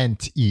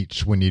cent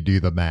each when you do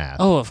the math.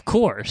 Oh, of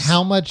course.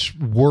 How much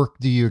work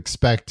do you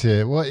expect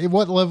to,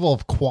 what level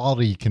of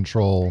quality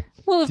control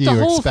Well, if do the you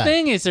whole expect?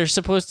 thing is they're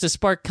supposed to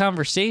spark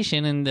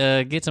conversation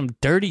and get some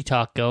dirty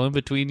talk going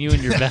between you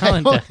and your I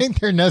Valentine. don't think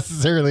they're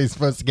necessarily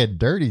supposed to get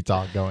dirty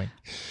talk going.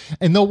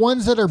 And the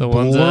ones that are The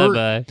ones that I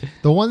buy.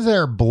 the ones that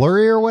are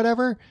blurry or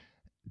whatever,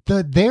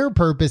 their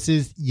purpose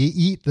is you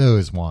eat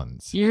those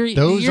ones.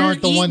 Those you're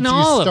aren't the ones eating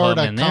all you of start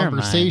them a in their mind.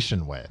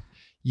 conversation with.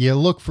 You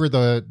look for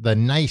the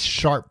nice,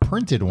 sharp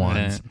printed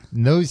ones. Right.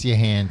 And those you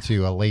hand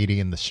to a lady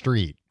in the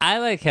street. I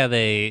like how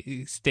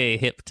they stay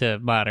hip to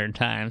modern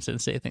times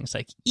and say things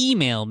like,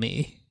 email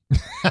me.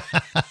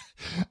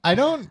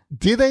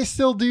 Do they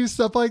still do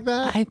stuff like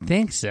that? I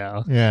think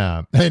so.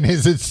 Yeah. And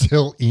is it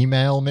still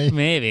email me?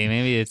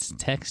 Maybe it's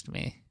text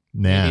me.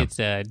 Yeah. Maybe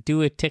it's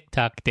do a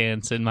TikTok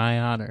dance in my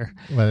honor.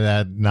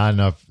 Well, not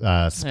enough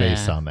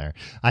space on there.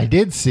 I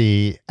did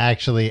see,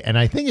 actually, and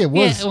I think it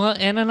was... Yeah, well,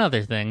 and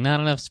another thing, not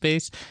enough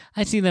space.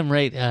 I see them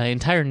write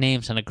entire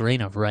names on a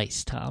grain of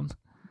rice, Tom.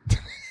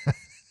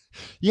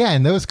 Yeah,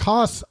 and those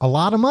cost a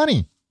lot of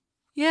money.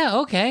 Yeah,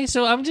 okay.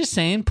 So I'm just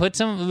saying, put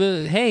some...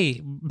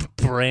 hey,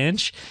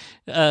 branch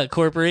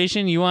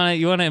corporation, you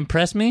wanna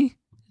impress me?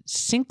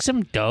 Sink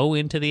some dough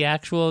into the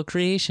actual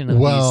creation of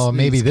well, these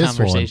maybe this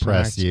will conversational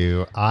impress arts.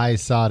 you. I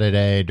saw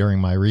today during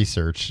my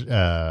research.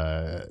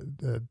 I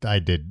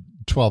did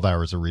 12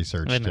 hours of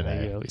research I know,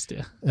 today. you always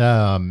do.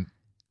 I'm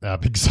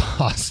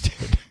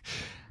exhausted.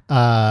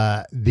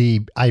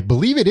 I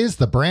believe it is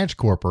the Branch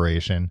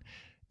Corporation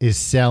is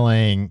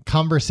selling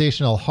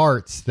conversational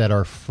hearts that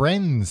are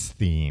Friends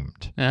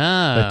themed.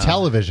 Ah. The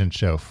television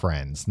show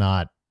Friends,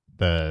 not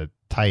the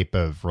type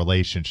of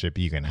relationship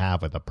you can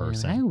have with a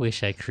person. Man, I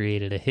wish I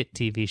created a hit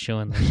TV show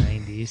in the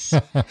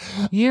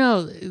 90s. You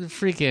know,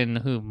 freaking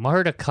who?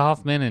 Marta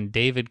Kaufman and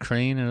David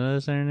Crane, are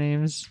those their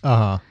names?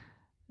 Uh-huh.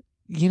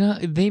 You know,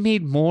 they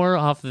made more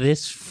off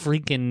this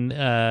freaking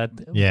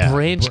Yeah.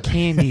 Branch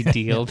candy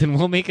deal than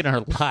we'll make in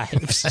our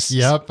lives.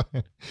 Yep.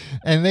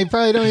 And they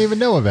probably don't even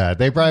know about it.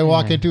 They probably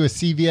walk into a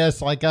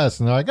CVS like us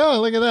and they're like,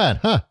 oh, look at that.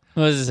 Huh.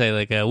 What does it say?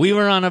 Like, we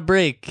were on a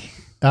break.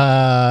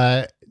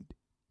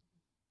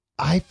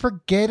 I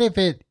forget if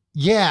it...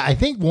 Yeah, I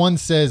think one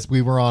says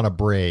we were on a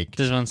break.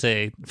 Does one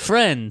say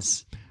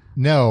Friends?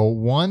 No,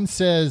 one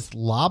says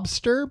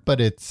lobster, but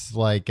it's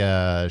like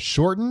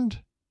shortened.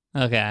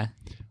 Okay.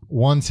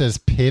 One says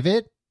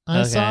pivot, I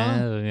Okay. saw.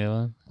 That's a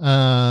good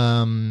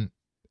one.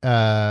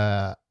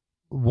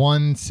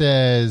 One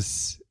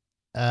says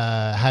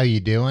how you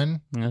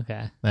doing?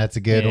 Okay. That's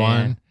a good Yeah.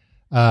 one.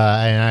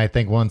 And I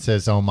think one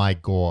says, oh my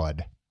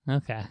God.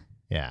 Okay.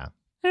 Yeah.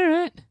 All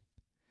right.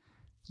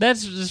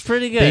 That's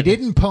pretty good. They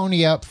didn't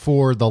pony up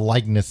for the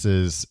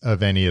likenesses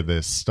of any of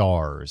the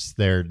stars.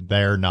 They're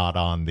not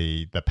on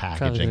the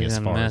packaging Probably as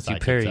on far as Matthew I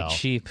Perry can tell.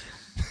 cheap.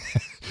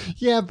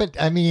 Yeah, but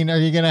I mean, are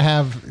you going to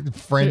have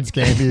Friends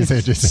candies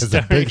that just has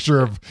a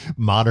picture of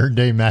modern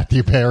day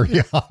Matthew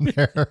Perry on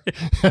there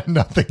and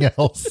nothing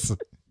else?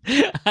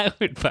 I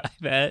would buy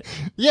that.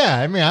 Yeah,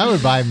 I mean, I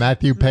would buy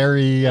Matthew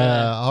Perry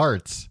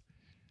hearts.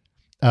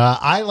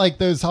 I like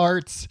those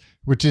hearts,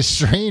 which is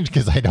strange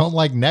because I don't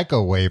like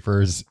Necco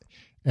wafers.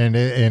 And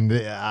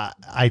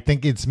I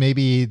think it's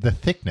maybe the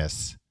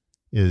thickness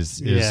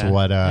is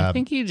what. I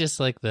think you just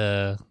like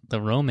the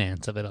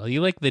romance of it all.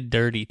 You like the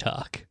dirty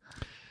talk.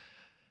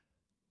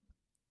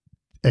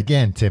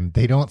 Again, Tim,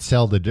 they don't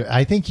sell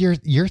I think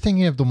you're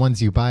thinking of the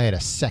ones you buy at a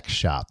sex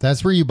shop.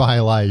 That's where you buy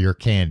a lot of your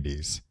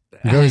candies.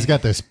 You've always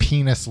got those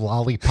penis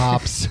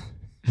lollipops,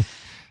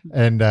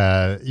 and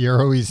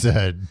you're always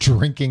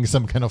drinking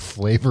some kind of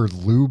flavored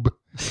lube.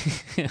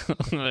 All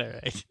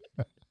right.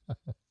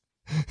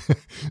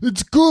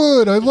 It's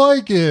good. I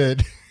like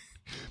it.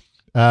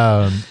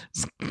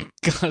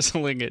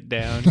 Guzzling it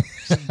down,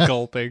 just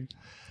gulping.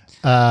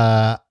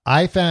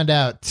 I found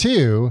out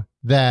too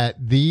that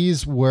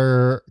these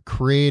were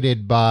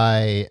created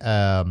by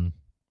a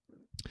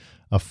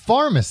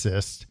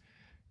pharmacist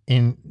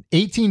in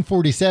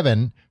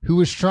 1847 who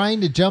was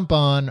trying to jump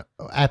on,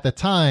 at the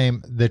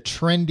time, the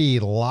trendy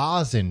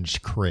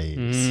lozenge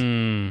craze.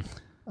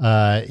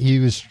 He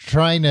was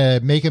trying to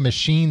make a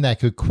machine that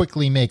could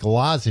quickly make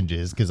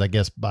lozenges, because I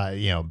guess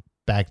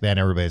back then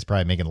everybody's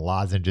probably making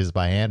lozenges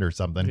by hand or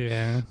something.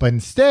 Yeah. But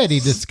instead he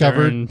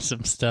discovered Stirring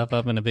some stuff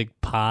up in a big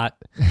pot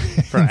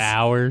for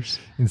hours.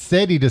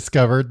 Instead he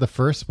discovered the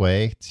first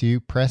way to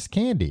press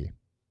candy.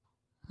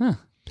 Huh.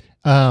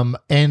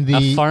 And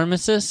A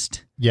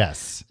pharmacist?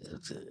 Yes.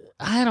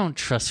 I don't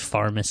trust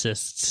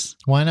pharmacists.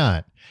 Why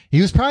not?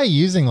 He was probably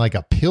using like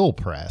a pill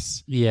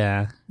press.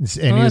 Yeah. And Well,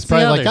 he was that's the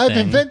probably like, other I've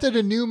thing. invented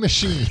a new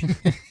machine.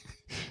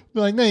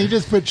 Like, no, you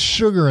just put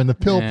sugar in the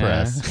pill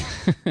press.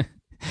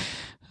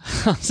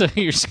 So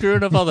you're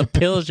screwing up all the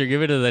pills you're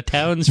giving to the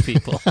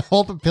townspeople.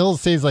 All the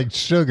pills taste like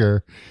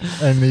sugar,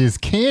 and these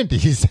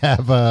candies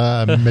have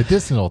a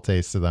medicinal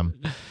taste to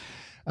them.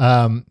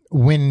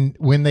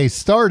 When they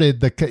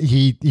started,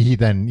 he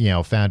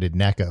then founded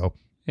Necco.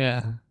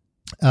 Yeah.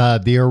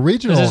 The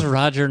original Is this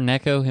Roger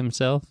Necco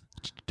himself?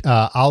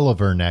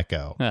 Oliver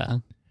Necco. Yeah.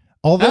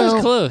 Although I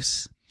was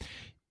close.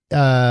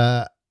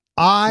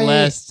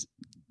 Last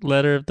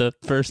letter of the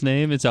first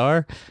name is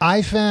R.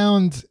 I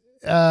found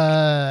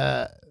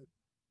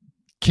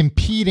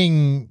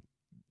competing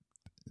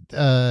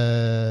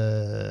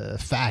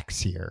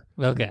facts here.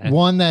 Okay.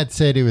 One that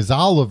said it was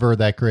Oliver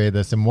that created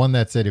this, and one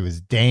that said it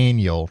was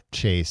Daniel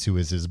Chase, who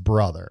was his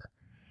brother.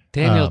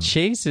 Daniel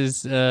Chase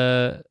is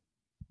Oliver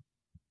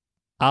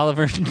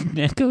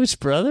Necco's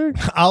brother?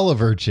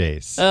 Oliver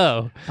Chase.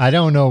 Oh. I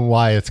don't know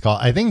why it's called.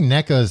 I think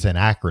NECA is an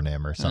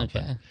acronym or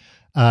something. Okay.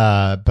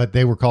 But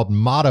they were called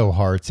motto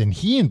hearts, and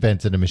he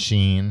invented a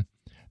machine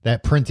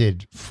that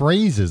printed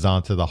phrases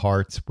onto the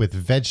hearts with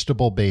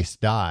vegetable-based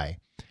dye.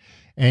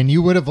 And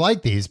you would have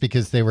liked these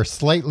because they were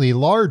slightly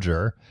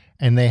larger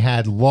and they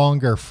had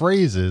longer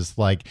phrases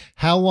like,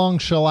 how long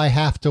shall I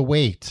have to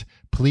wait?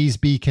 please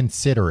be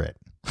considerate.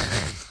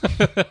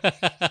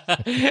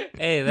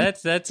 Hey,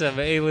 that's some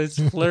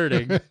A-list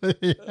flirting.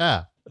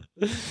 Yeah.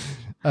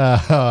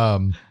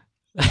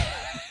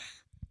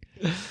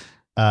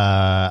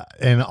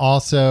 And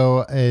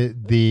also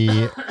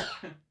the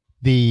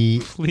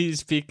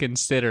Please be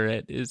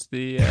considerate is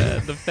the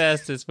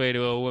fastest way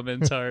to a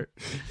woman's heart.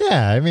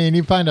 yeah, I mean,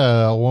 you find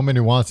a woman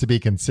who wants to be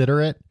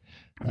considerate,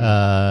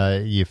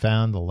 you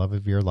found the love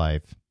of your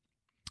life.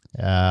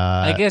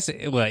 I guess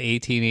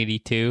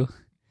 1882.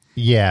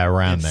 Yeah,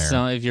 around there.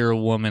 So if you're a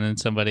woman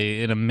and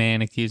a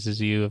man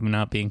accuses you of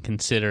not being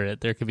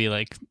considerate, there could be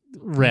like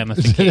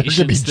ramifications. There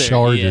could be there.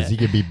 charges. Yeah. You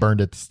could be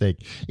burned at the stake.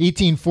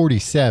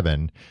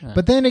 1847.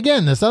 But then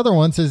again, this other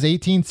one says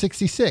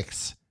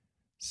 1866.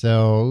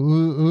 So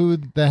who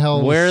the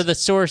hell? Where are the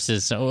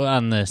sources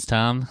on this,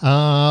 Tom?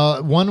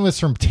 One was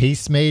from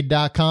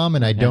tastemade.com,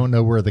 and I don't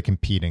know where the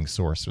competing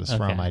source was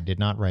from. Okay. I did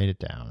not write it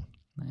down.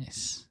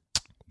 Nice.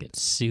 Get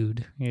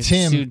sued. You're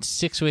Tim, sued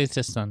 6 ways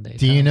to Sunday.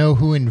 Do you know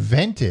who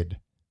invented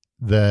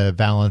the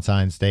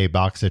Valentine's Day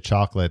box of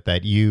chocolate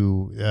that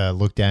you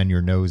look down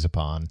your nose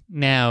upon?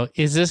 Now,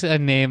 is this a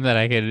name that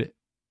I could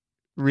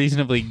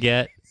reasonably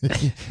get?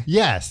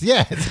 Yes,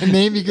 it's a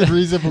name you could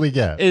reasonably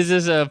get. Is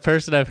this a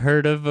person I've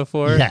heard of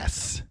before?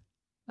 Yes.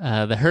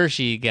 The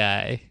Hershey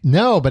guy.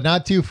 No, but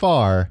not too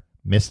far.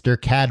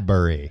 Mr.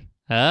 Cadbury.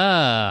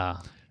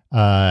 Ah.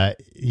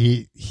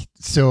 He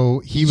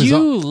was.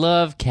 You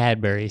love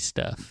Cadbury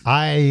stuff.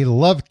 I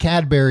love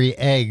Cadbury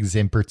eggs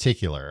in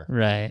particular.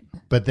 Right.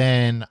 But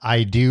then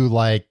I do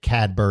like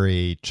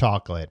Cadbury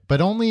chocolate, but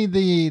only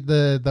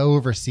the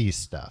overseas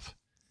stuff.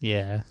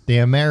 Yeah. The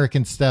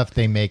American stuff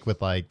they make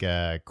with like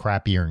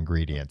crappier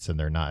ingredients, and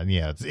they're not.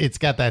 Yeah, it's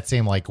got that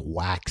same like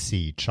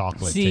waxy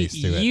chocolate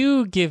taste to it.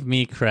 You give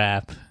me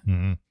crap.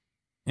 Mm-hmm.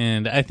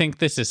 And I think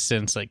this has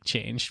since like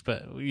changed,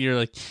 but you're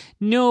like,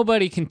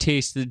 nobody can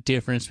taste the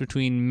difference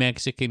between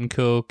Mexican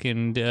Coke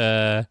and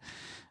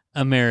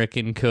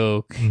American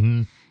Coke.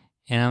 Mm-hmm.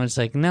 And I'm just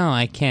like, no,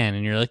 I can.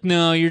 And you're like,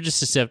 no, you're just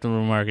susceptible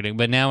to marketing.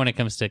 But now when it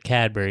comes to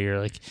Cadbury, you're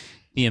like,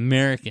 the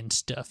American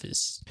stuff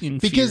is inferior.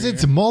 Because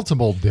it's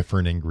multiple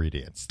different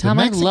ingredients. Tom,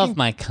 I love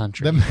my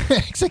country. The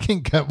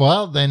Mexican Coke.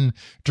 Well, then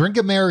drink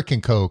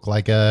American Coke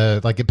like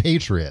a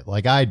patriot,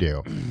 like I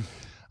do.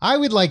 I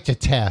would like to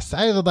test.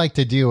 I would like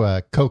to do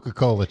a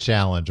Coca-Cola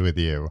challenge with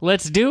you.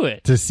 Let's do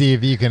it. To see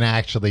if you can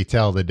actually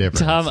tell the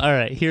difference. Tom, all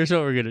right, here's what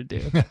we're going to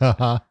do.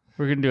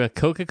 We're going to do a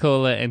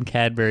Coca-Cola and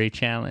Cadbury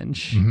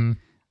challenge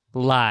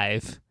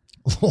live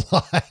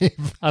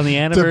on the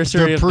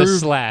anniversary of the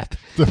slap.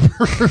 To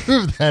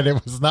prove that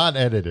it was not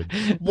edited.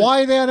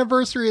 Why the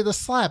anniversary of the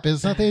slap? It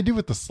has nothing to do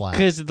with the slap.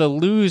 Because the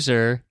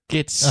loser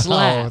gets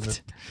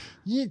slapped.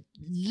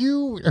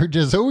 You are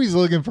just always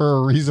looking for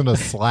a reason to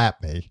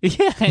slap me.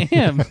 Yeah, I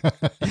am.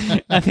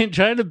 I've been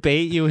trying to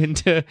bait you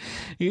into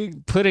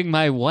putting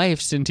my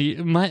wife's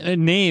into my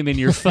name in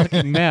your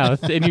fucking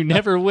mouth, and you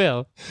never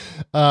will.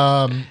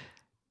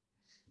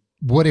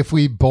 What if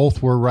we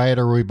both were right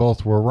or we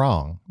both were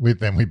wrong?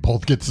 Then we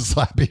both get to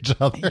slap each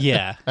other.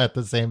 Yeah. At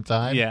the same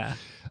time. Yeah.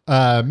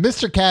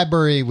 Mr.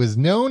 Cadbury was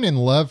known and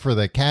loved for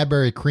the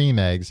Cadbury cream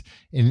eggs,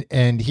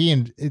 the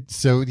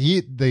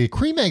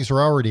cream eggs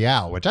were already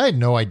out, which I had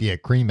no idea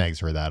cream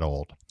eggs were that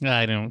old.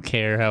 I don't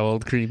care how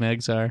old cream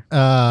eggs are.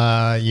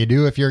 You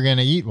do if you're going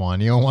to eat one.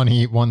 You don't want to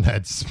eat one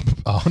that's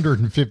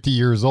 150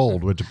 years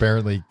old, which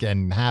apparently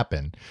can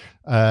happen.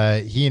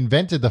 He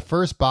invented the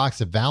first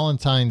box of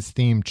Valentine's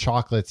themed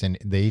chocolates in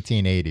the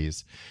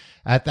 1880s.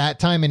 At that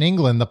time in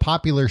England, the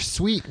popular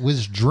sweet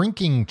was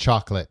drinking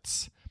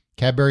chocolates.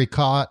 Cadbury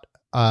caught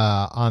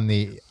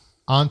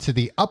onto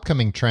the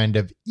upcoming trend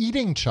of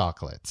eating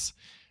chocolates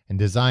and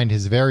designed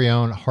his very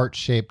own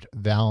heart-shaped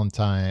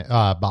Valentine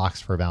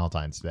box for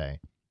Valentine's Day.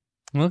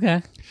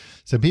 Okay.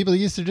 So people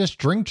used to just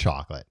drink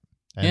chocolate.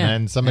 And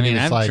then somebody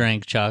was I've like,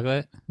 drank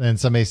chocolate. Then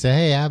somebody say,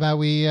 hey, how about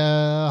we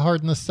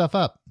harden this stuff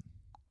up?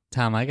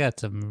 Tom, I got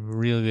some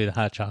real good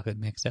hot chocolate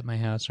mix at my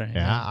house right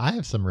now. Yeah, I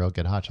have some real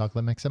good hot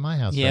chocolate mix at my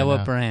house. Yeah, right what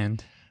now.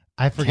 brand?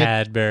 I forget.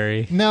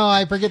 Cadbury. No,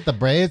 I forget the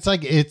brand.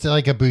 It's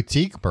like a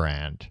boutique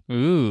brand.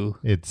 Ooh.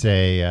 It's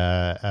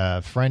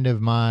a friend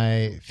of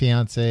my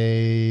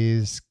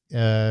fiance's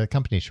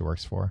company she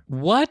works for.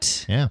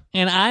 What? Yeah.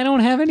 And I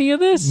don't have any of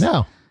this?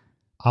 No.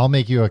 I'll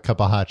make you a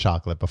cup of hot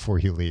chocolate before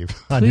you leave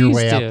on your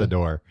way out the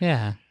door.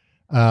 Yeah.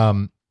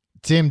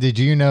 Tim, did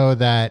you know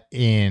that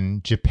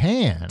in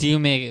Japan? Do you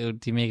make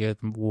it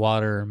with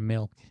water or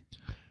milk?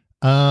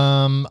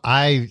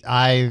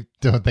 I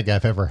don't think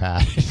I've ever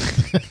had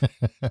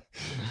it.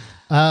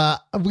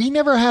 We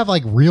never have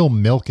like real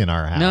milk in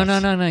our house.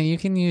 No. You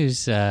can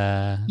use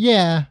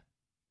Yeah.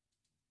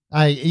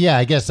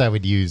 I guess I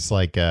would use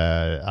like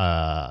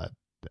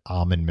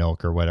almond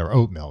milk or whatever.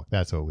 Oat milk.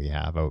 That's what we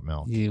have. Oat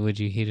milk. Would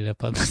you heat it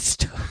up on the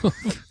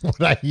stove?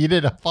 Would I heat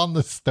it up on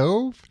the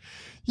stove?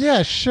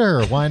 Yeah,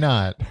 sure. Why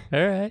not?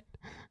 All right.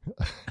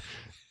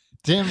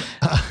 Tim,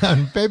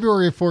 on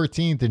February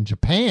 14th in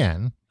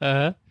Japan,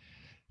 Uh-huh.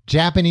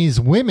 Japanese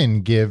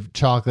women give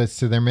chocolates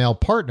to their male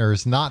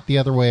partners, not the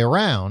other way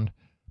around,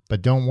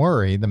 But don't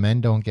worry, the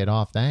men don't get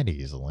off that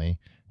easily.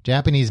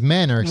 Japanese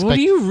men are expected... What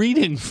are you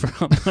reading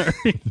from?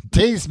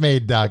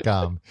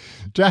 Tastemade.com.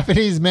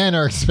 Japanese men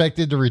are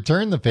expected to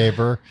return the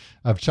favor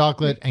of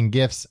chocolate and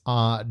gifts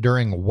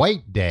during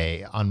White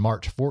Day on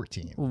March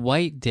 14th.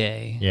 White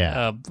Day.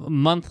 Yeah. A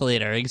month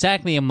later.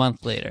 Exactly a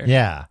month later.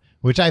 Yeah.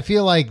 Which I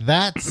feel like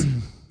that's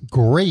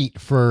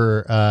great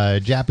for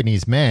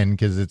Japanese men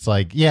because it's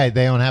like, yeah,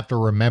 they don't have to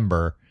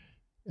remember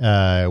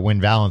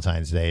when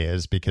Valentine's Day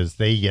is because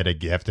they get a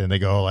gift and they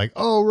go like,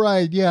 oh,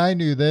 right. Yeah, I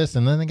knew this.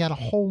 And then they got a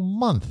whole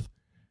month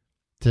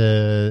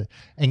and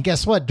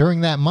guess what?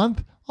 During that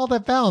month, all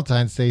that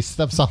Valentine's Day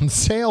stuff's on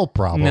sale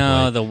probably.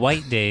 No, the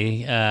White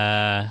Day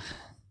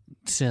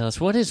sales.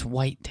 What is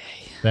White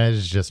Day? That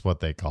is just what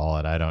they call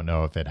it. I don't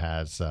know if it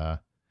has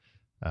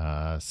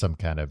some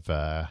kind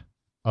of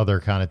other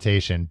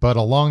connotation, but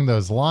along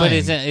those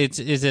lines. But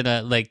is it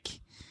a like,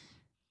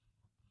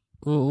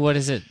 what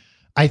is it?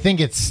 I think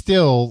it's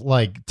still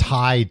like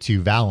tied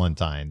to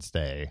Valentine's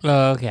Day.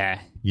 Oh, okay.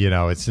 You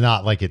know, it's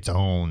not like its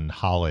own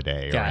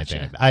holiday or Gotcha.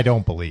 anything. I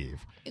don't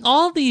believe.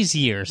 All these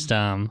years,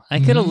 Tom, I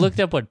could have looked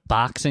up what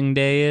Boxing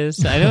Day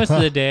is. I know it's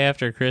the day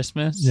after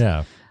Christmas.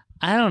 Yeah.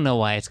 I don't know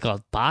why it's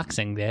called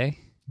Boxing Day.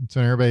 It's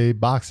when everybody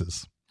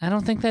boxes. I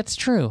don't think that's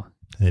true.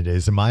 It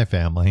is in my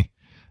family.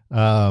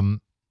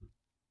 In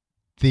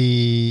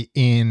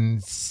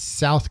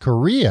South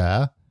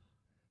Korea,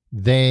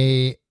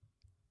 they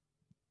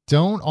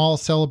don't all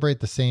celebrate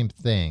the same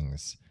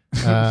things.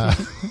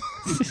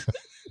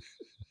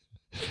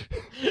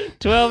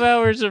 12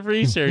 hours of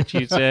research,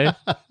 you say?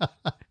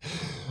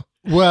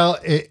 Well,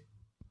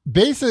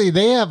 basically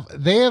they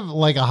have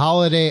like a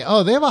holiday.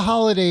 Oh, they have a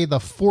holiday the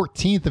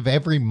 14th of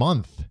every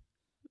month.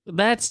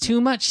 That's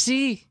too much.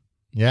 See,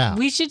 yeah,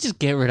 we should just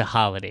get rid of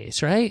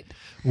holidays, right?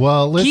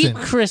 Well, listen,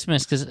 keep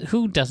Christmas because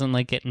who doesn't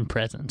like getting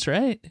presents,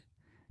 right?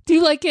 Do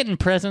you like getting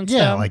presents?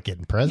 Yeah, Tom? I like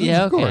getting presents.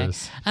 Yeah, of okay.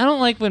 course. I don't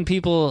like when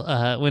people,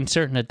 when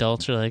certain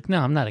adults are like, "No,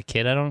 I'm not a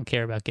kid. I don't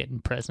care about getting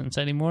presents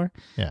anymore."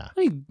 Yeah, what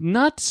are you,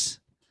 nuts?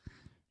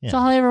 Yeah. That's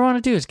all I ever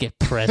want to do is get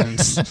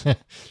presents.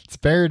 It's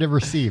better to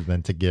receive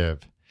than to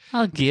give.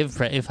 I'll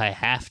give if I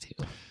have to.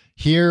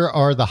 Here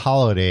are the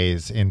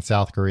holidays in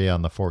South Korea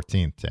on the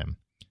 14th, Tim.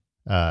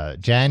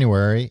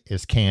 January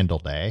is Candle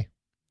Day.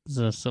 Is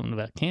there something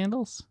about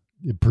candles?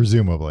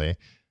 Presumably.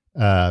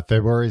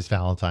 February is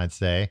Valentine's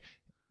Day.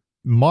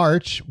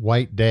 March,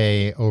 White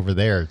Day over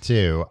there,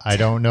 too. I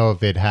don't know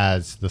if it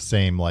has the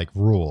same, like,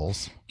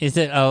 rules. Is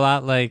it a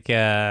lot like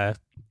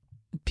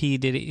P.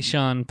 Diddy,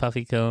 Sean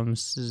Puffy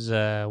Combs'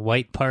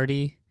 White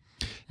Party?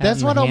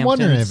 That's what I'm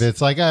wondering, if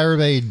it's like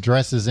everybody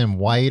dresses in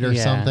white or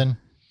something.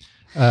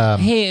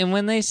 Hey, and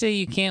when they say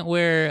you can't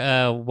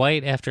wear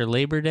white after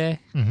Labor Day,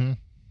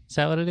 is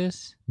that what it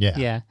is? Yeah.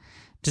 Yeah.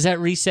 Does that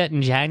reset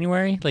in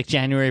January? Like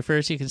January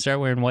 1st, you can start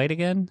wearing white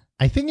again?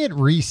 I think it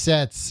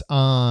resets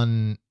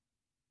on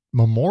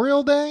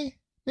Memorial Day,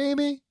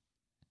 maybe?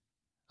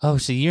 Oh,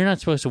 so you're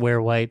not supposed to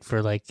wear white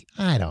for like...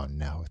 I don't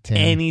know, Tim.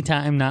 Any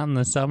time, not in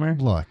the summer?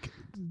 Look,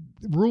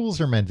 rules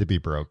are meant to be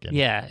broken.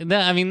 Yeah.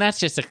 I mean, that's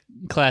just a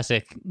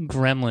classic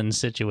Gremlins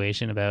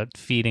situation about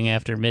feeding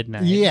after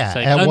midnight. Yeah. It's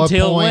like, at what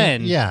until point?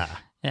 when? Yeah.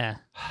 Yeah.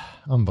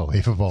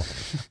 Unbelievable.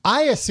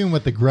 I assume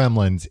with the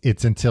Gremlins,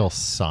 it's until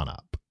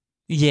sunup.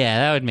 Yeah,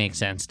 that would make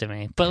sense to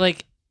me. But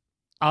like,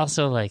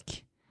 also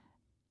like,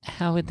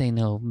 how would they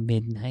know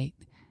midnight?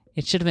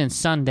 It should have been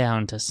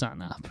sundown to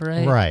sunup,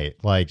 right? Right.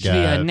 Like, it should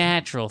be a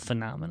natural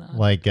phenomenon.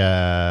 Like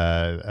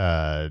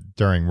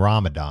during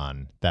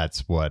Ramadan,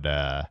 that's what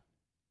that's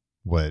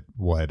what the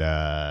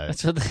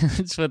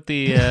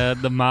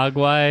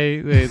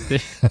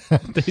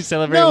Mogwai they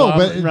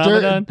celebrate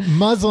Ramadan.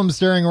 Muslims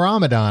during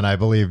Ramadan, I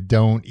believe,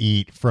 don't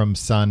eat from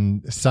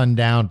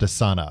sundown to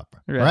sunup,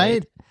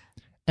 right?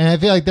 And I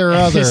feel like there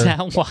are other. Is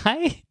that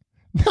why?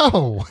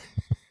 No.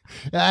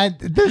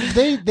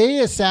 They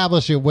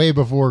established it way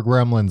before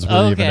Gremlins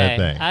were even a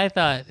thing. I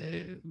thought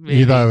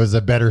you thought it was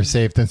a better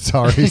safe than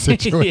sorry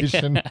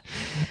situation.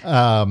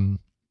 Yeah.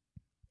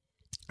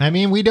 I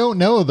mean, we don't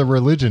know the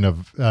religion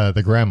of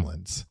the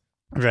Gremlins,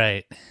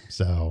 right?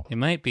 So it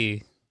might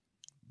be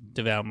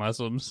devout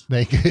Muslims.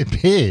 They could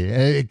be.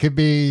 It could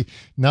be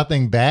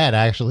nothing bad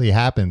actually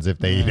happens if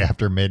they eat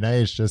after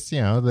midnight. It's just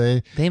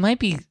they might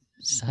be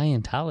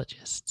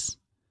Scientologists.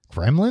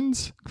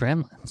 Gremlins.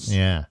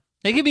 Yeah.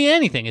 They could be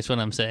anything, is what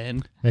I'm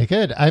saying. They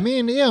could. I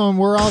mean, and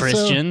we're also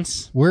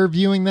Christians. We're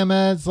viewing them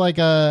as like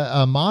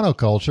a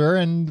monoculture,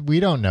 and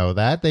we don't know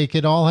that. They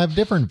could all have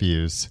different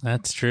views.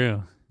 That's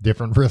true.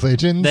 Different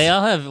religions. They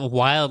all have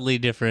wildly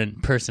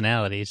different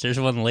personalities. There's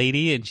one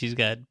lady, and she's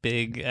got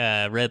big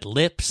red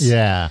lips.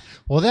 Yeah.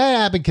 Well, that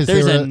happened because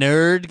there's a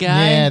nerd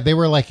guy. Yeah, they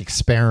were like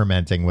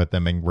experimenting with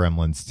them in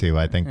Gremlins too.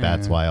 I think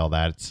that's why all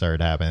that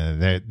started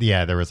happening.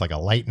 There was like a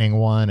lightning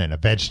one and a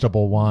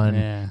vegetable one,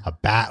 a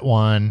bat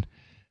one.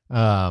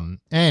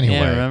 Anyway.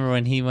 Yeah, remember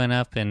when he went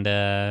up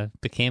and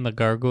became a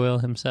gargoyle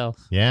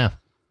himself? Yeah.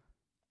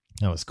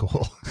 That was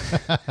cool.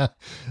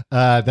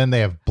 Then they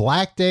have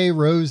Black Day,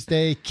 Rose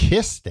Day,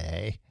 Kiss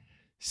Day,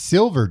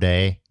 Silver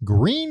Day,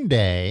 Green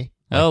Day.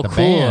 Like oh, the cool.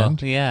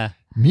 band, yeah.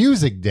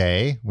 Music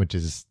Day, which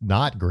is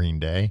not Green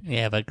Day.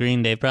 Yeah, but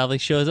Green Day probably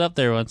shows up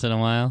there once in a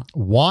while.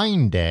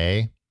 Wine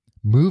Day,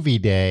 Movie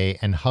Day,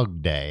 and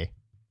Hug Day.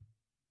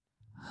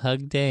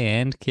 Hug Day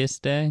and Kiss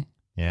Day?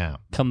 Yeah.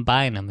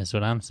 Combine them is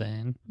what I'm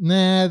saying.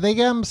 Nah, they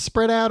got them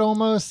spread out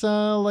almost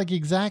like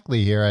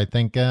exactly here. I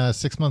think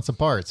 6 months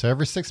apart. So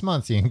every 6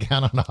 months you can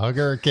count on a hug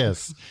or a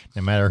kiss,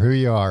 no matter who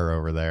you are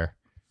over there.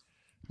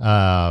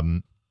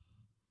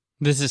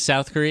 This is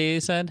South Korea, you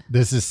said?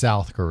 This is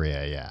South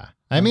Korea, yeah.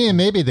 I mean,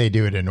 maybe they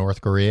do it in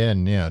North Korea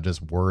and,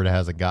 just word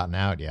hasn't gotten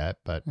out yet.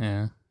 But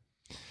yeah.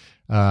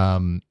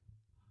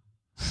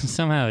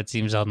 Somehow it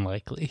seems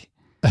unlikely.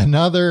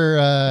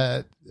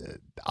 Another...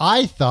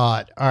 I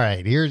thought, all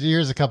right,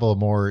 here's a couple of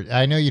more.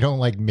 I know you don't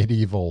like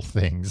medieval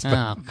things. But,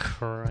 oh,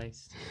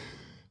 Christ.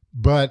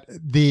 But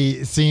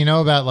so you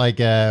know about like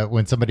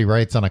when somebody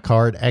writes on a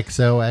card,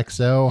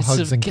 XOXO,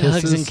 hugs and kisses?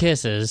 Hugs and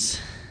kisses.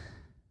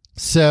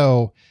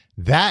 So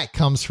that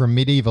comes from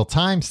medieval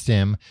times,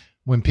 Tim,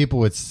 when people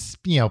would,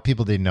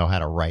 people didn't know how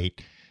to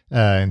write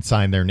and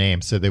sign their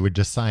name. So they would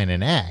just sign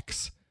an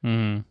X.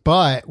 Mm.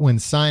 But when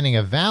signing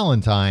a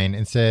Valentine,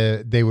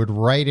 instead they would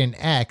write an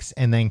X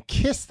and then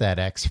kiss that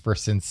X for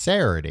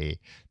sincerity.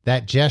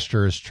 That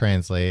gesture is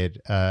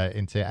translated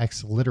into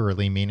X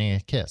literally meaning a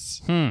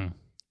kiss.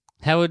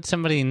 How would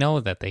somebody know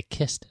that they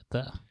kissed it,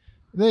 though?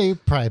 They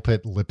probably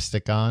put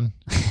lipstick on.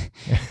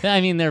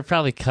 I mean, they're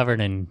probably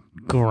covered in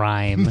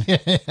grime.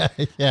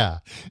 Yeah.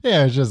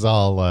 It's just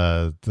all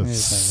the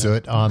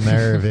soot on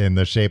there in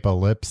the shape of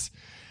lips.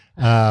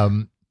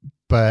 But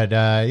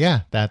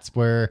that's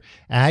where,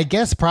 I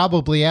guess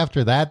probably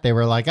after that, they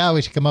were like, oh,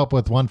 we should come up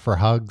with one for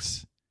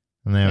hugs.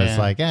 And then it was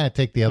like,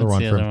 take the other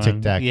one from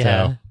Tic-Tac-Toe.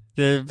 Yeah,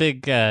 the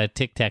big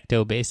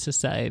Tic-Tac-Toe based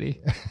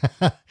society.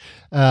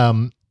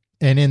 And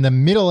in the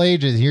Middle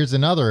Ages, here's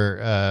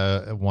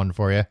another one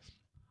for you.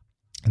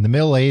 In the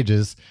Middle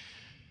Ages,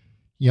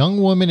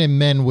 young women and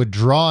men would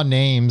draw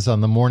names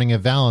on the morning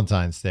of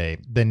Valentine's Day.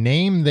 The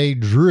name they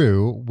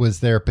drew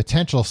was their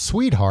potential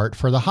sweetheart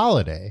for the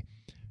holiday.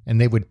 And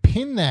they would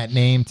pin that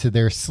name to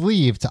their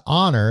sleeve to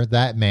honor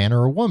that man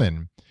or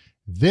woman.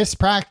 This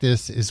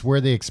practice is where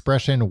the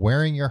expression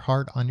wearing your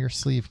heart on your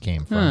sleeve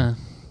came from.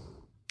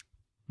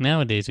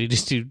 Nowadays, we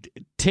just do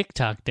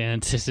TikTok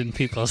dances in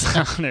people's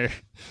honor.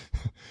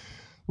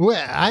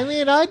 Well, I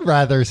mean, I'd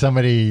rather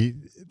somebody,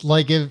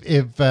 like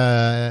if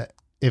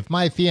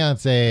my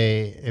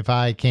fiance, if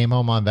I came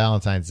home on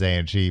Valentine's Day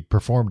and she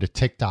performed a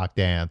TikTok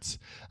dance,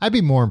 I'd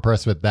be more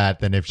impressed with that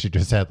than if she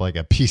just had like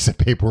a piece of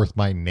paper with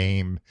my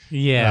name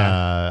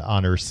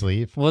on her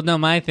sleeve. Well, no,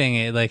 my thing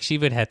is like she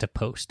would have to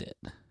post it.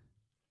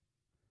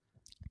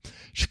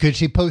 Could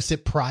she post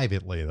it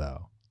privately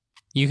though?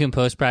 You can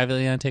post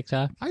privately on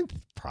TikTok? I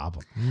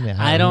probably. Yeah,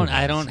 I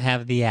don't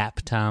have the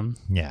app, Tom.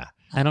 Yeah.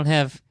 I don't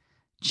have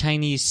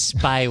Chinese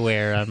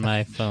spyware on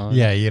my phone.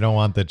 Yeah, you don't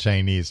want the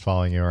Chinese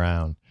following you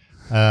around.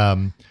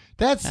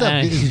 That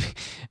stuff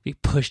be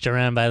pushed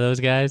around by those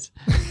guys.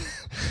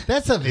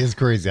 That stuff is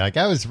crazy. Like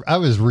I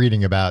was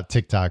reading about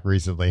TikTok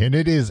recently, and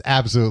it is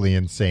absolutely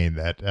insane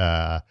that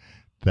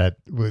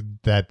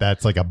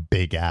that's like a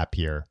big app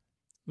here.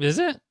 Is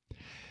it?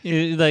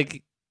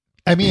 Like,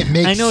 I mean, it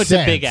makes I know it's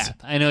sense, a big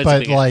app. I know it's but a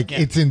big like app.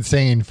 Yeah. it's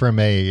insane from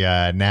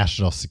a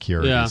national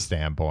security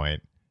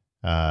standpoint.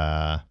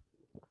 Well,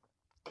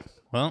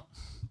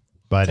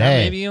 but so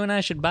hey, maybe you and I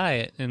should buy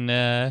it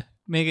and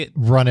make it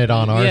run it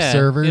on our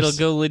servers. It'll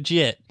go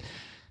legit.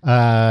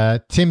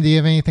 Tim, do you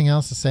have anything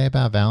else to say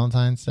about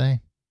Valentine's Day?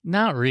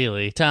 Not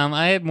really, Tom.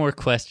 I had more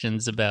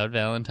questions about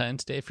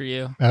Valentine's Day for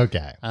you.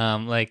 Okay.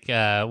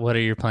 What are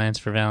your plans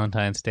for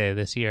Valentine's Day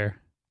this year?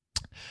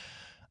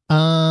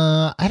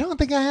 I don't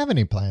think I have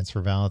any plans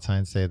for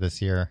Valentine's Day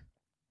this year.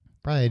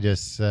 Probably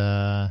just.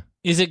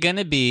 Is it going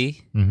to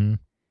be,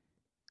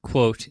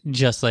 quote,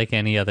 just like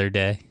any other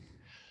day?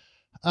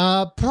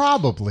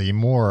 Probably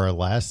more or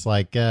less.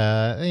 Like,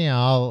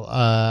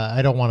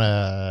 I don't want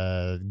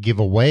to give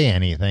away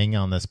anything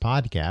on this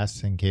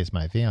podcast in case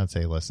my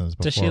fiance listens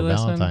before does she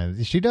Valentine's.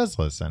 listen? She does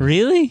listen.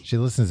 Really? She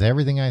listens to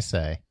everything I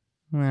say.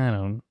 I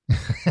don't.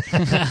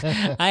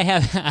 I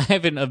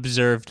haven't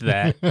observed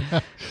that.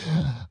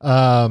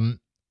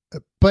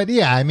 But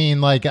yeah, I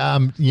mean, like,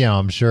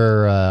 I'm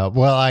sure.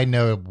 Well, I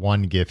know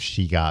one gift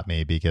she got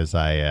me because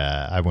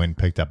I went and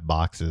picked up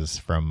boxes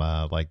from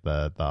like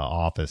the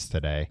office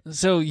today.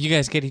 So you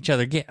guys get each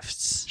other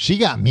gifts. She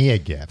got me a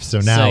gift, so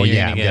now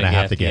I'm gonna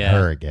have to get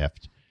her a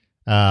gift.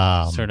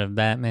 Sort of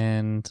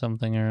Batman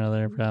something or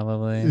other,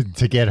 probably.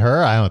 To get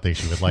her, I don't think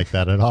she would like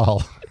that at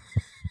all.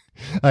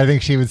 I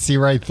think she would see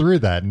right through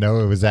that and know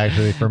it was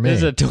actually for me.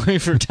 It's a toy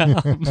for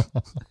Tom.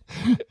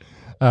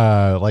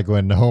 Like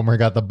when Homer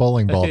got the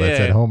bowling ball that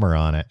said Homer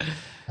on it.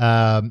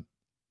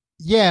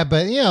 Yeah,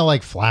 but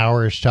like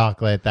flowers,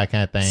 chocolate, that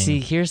kind of thing.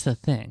 See, here's the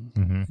thing.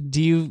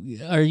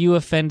 Are you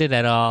offended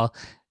at all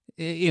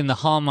in the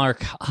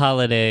Hallmark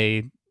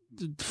holiday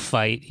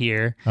fight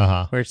here,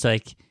 where it's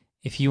like,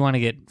 if you want to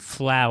get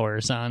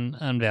flowers on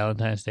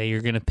Valentine's Day,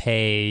 you're going to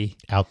pay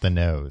out the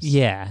nose.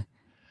 Yeah.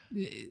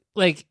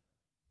 Like,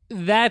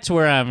 that's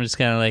where I'm just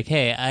kind of like,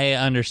 hey, I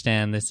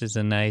understand this is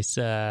a nice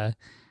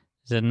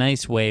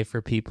way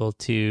for people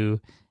to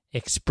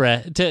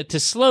express, to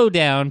slow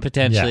down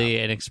potentially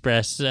and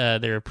express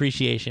their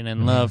appreciation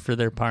and love for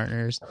their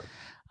partners.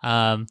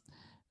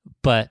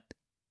 But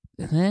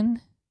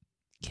then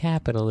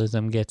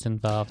capitalism gets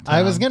involved.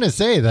 I was going to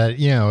say that,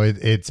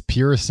 it's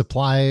pure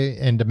supply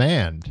and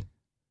demand.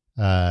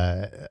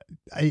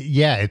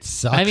 It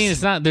sucks. I mean,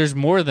 it's not, there's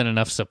more than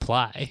enough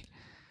supply.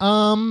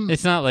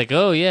 It's not like,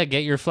 oh yeah,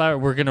 get your flower.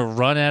 We're going to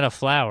run out of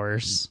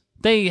flowers.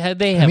 They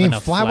have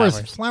enough flowers.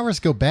 Flowers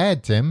go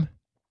bad, Tim.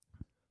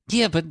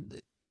 Yeah, but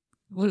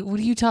what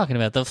are you talking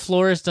about? The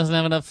florist doesn't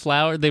have enough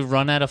flour. They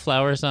run out of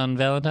flowers on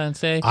Valentine's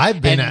Day.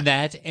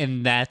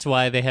 And that's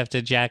why they have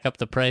to jack up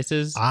the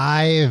prices.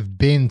 I've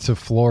been to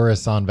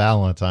florists on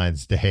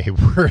Valentine's Day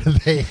where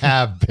they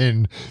have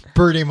been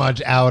pretty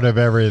much out of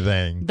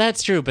everything.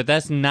 That's true, but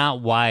that's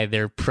not why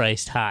they're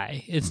priced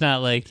high. It's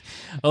not like,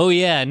 oh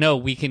yeah, no,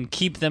 we can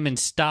keep them in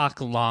stock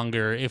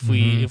longer if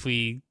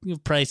we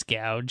price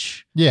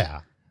gouge.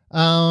 Yeah.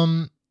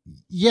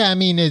 Yeah, I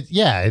mean,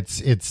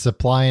 it's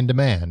supply and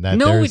demand.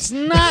 It's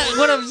not.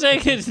 What I'm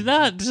saying, it's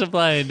not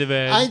supply and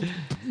demand.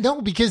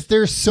 No, because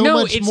there's so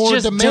much it's more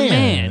just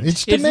demand.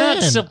 It's demand.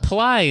 It's not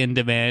supply and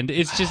demand.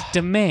 It's just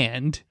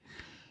demand.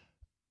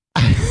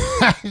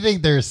 I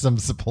think there's some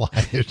supply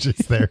issues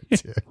there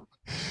too.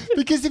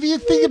 Because if you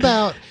think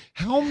about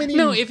how many...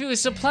 No, if it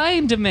was supply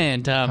and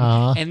demand,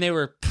 Tom, and they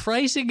were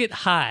pricing it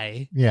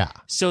high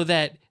so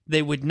that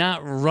they would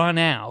not run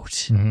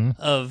out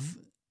of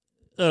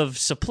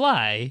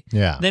supply,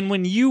 then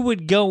when you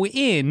would go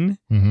in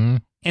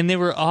and they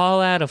were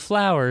all out of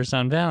flowers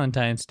on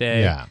Valentine's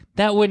Day,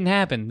 that wouldn't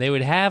happen. They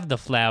would have the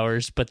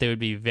flowers, but they would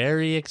be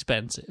very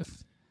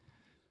expensive.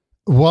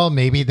 Well,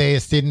 maybe they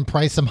just didn't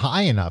price them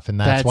high enough, and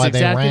that's why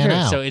exactly they ran right.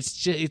 out. So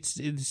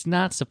it's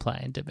not supply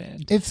and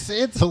demand. It's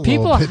a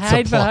little bit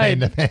supply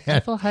and demand.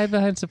 People hide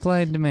behind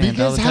supply and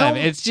demand all the time.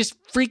 It's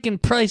just freaking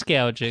price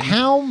gouging.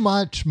 How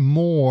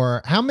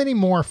many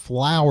more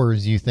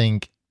flowers you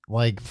think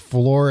like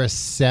florists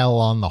sell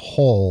on the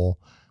whole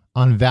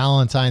on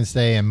Valentine's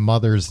Day and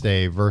Mother's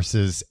Day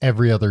versus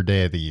every other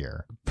day of the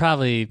year?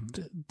 Probably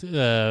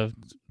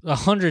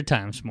 100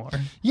 times more.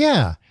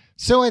 Yeah.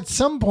 So at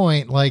some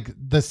point, like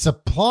the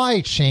supply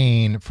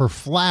chain for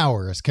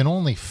flowers can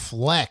only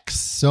flex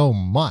so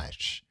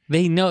much.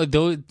 They know,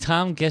 though,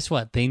 Tom, guess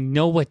what? They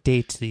know what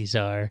dates these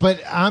are.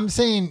 But I'm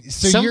saying...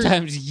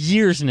 sometimes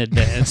years in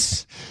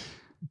advance.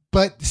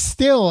 But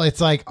still,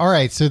 it's like, all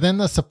right, so then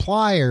the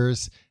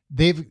suppliers...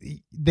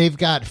 They've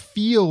got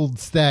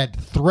fields that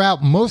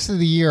throughout most of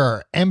the year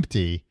are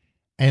empty,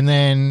 and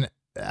then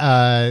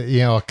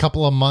a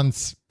couple of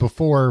months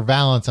before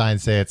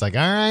Valentine's Day, it's like,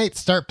 all right,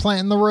 start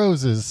planting the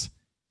roses,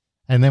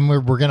 and then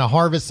we're gonna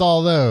harvest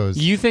all those.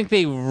 You think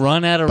they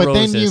run out of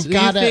roses? Then you've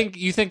got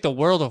you think the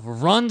world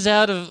runs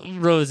out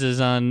of roses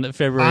on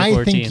February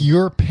 14th? I think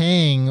you're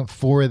paying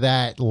for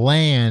that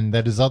land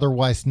that is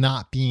otherwise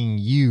not being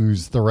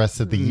used the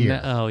rest of the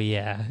year. Oh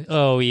yeah.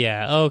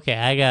 Okay,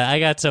 I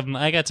got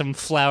some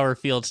flower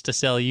fields to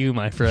sell you,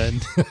 my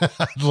friend.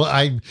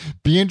 I'd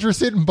be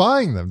interested in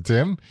buying them,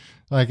 Tim.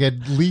 Like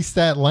at least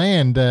that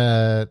land.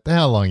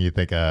 How long do you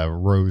think a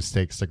rose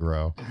takes to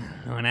grow?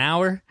 An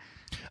hour.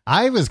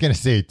 I was going to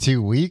say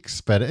 2 weeks,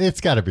 but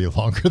it's got to be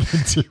longer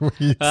than 2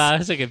 weeks. I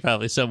was thinking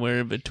probably somewhere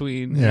in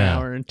between an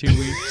hour and 2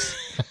 weeks.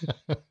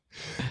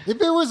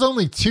 If it was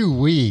only 2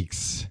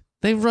 weeks.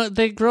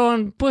 They grow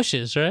on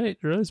bushes, right?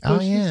 Rose bushes?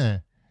 Oh, yeah.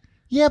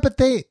 Yeah, but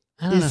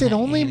is it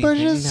only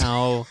bushes?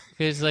 No,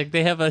 because like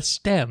they have a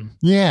stem.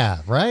 Yeah,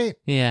 right?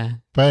 Yeah.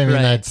 But I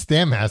mean, that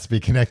stem has to be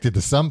connected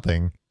to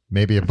something.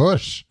 Maybe a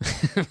bush.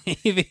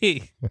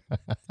 Maybe.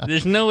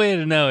 There's no way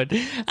to know it.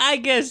 I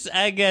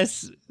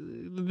guess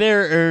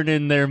they're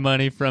earning their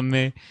money from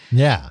me.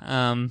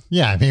 Yeah.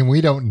 Yeah, I mean, we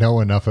don't know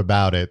enough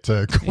about it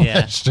to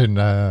question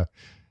how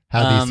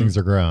these things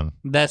are grown.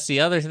 That's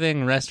the other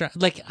thing.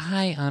 Like,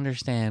 I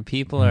understand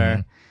people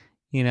are,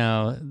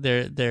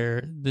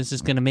 they're this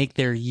is going to make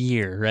their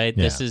year, right?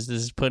 Yeah. This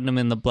is putting them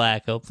in the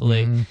black,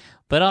 hopefully. Mm-hmm.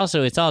 But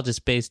also, it's all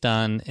just based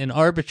on an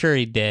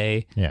arbitrary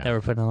day that we're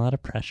putting a lot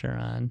of pressure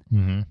on.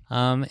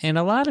 Mm-hmm. And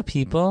a lot of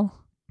people,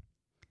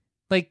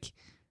 like,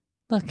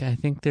 look, I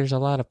think there's a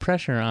lot of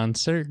pressure on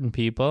some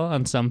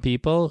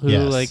people who,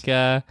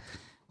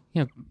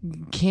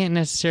 can't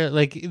necessarily,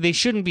 like, they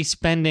shouldn't be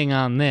spending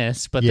on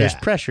this, but there's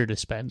pressure to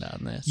spend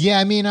on this. Yeah,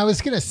 I mean, I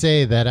was going to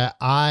say that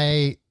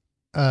I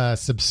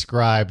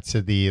subscribe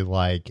to the,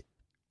 like...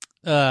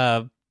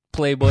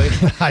 Playboy.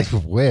 I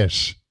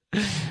wish.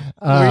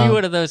 Were you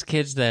one of those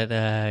kids that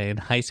in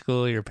high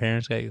school your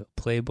parents got you a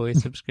Playboy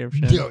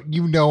subscription?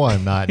 You know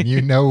I'm not.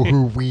 You know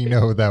who we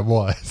know that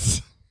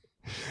was.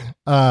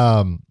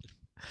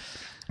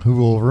 Who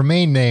will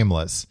remain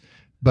nameless.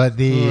 But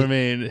will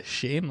remain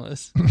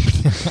shameless.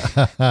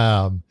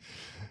 Man,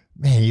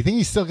 you think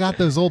you still got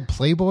those old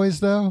Playboys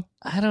though?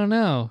 I don't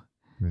know.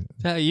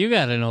 You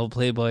got an old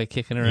Playboy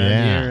kicking around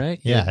here, right?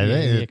 Yeah,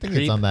 I think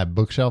it's on that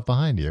bookshelf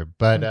behind you.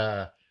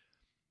 But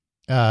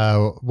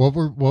What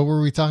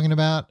were we talking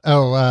about?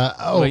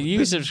 What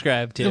you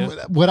subscribe to.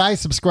 What I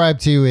subscribe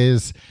to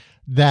is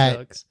that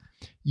Drugs.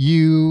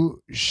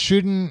 you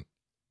shouldn't.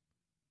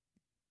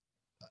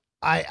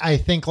 I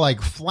think like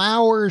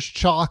flowers,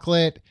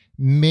 chocolate,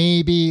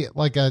 maybe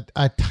like a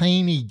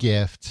tiny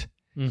gift,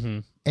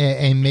 and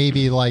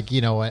maybe like,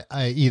 you know,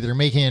 either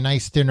making a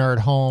nice dinner at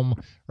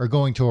home or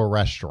going to a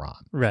restaurant.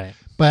 Right.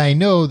 But I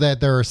know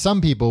that there are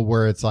some people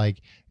where it's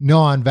like, no,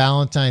 on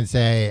Valentine's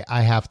Day,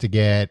 I have to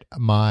get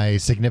my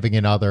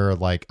significant other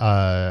like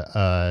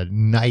a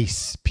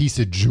nice piece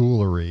of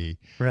jewelry,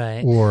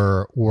 Right.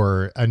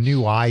 or a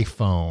new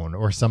iPhone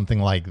or something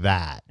like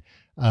that.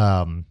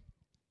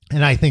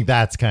 And I think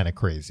that's kind of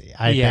crazy.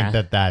 I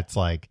think that's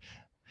like,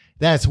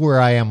 that's where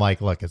I am like,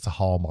 look, it's a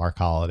Hallmark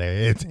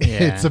holiday.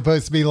 It's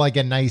supposed to be like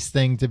a nice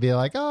thing to be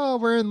like, oh,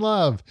 we're in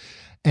love.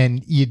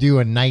 And you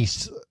do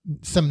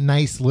some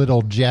nice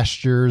little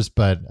gestures,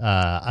 but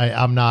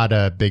I'm not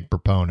a big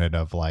proponent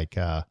of like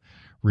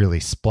really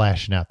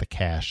splashing out the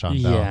cash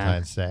on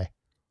Valentine's Day.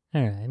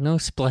 All right. No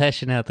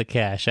splashing out the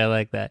cash. I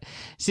like that.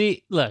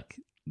 See, look,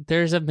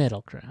 there's a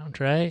middle ground,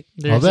 right?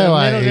 Although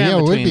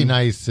it would be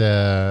nice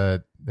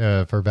for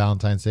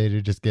Valentine's Day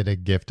to just get a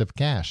gift of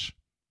cash.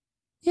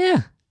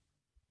 Yeah.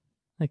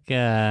 Like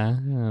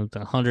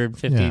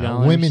 $150.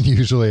 Yeah, women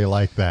usually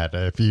like that.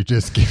 If you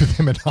just give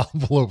them an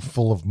envelope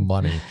full of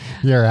money.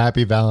 Yeah,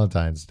 happy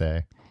Valentine's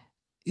Day.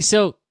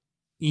 So,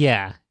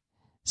 yeah.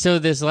 So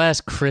this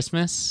last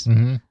Christmas,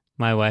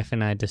 my wife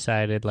and I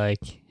decided like,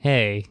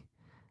 hey.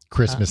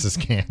 Christmas is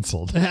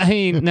canceled. I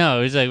mean, no,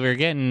 it was like we're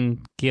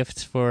getting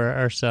gifts for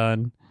our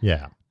son.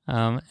 Yeah.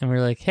 And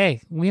we're like,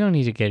 hey, we don't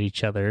need to get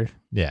each other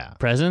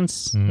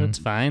presents. That's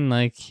fine.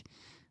 Like,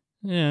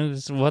 you know,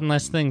 there's one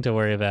less thing to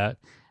worry about.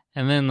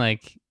 And then,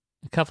 like,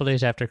 a couple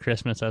days after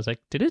Christmas, I was like,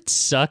 did it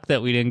suck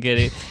that we didn't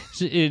get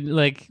it?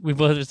 Like, we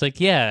both was like,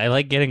 yeah, I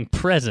like getting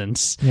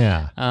presents.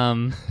 Yeah.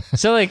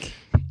 So, like,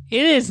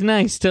 it is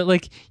nice to,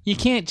 like, you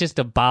can't just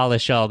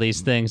abolish all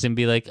these things and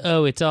be like,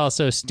 oh, it's all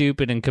so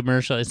stupid and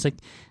commercial. It's like,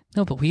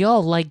 no, but we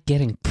all like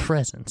getting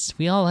presents.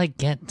 We all like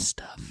getting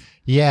stuff.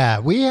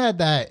 Yeah, we had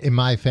that in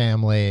my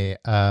family.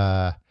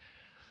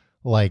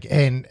 Like,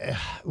 and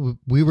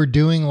we were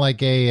doing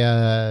like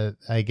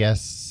I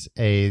guess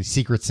a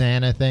Secret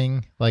Santa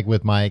thing, like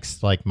with my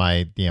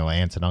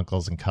aunts and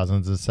uncles and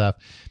cousins and stuff.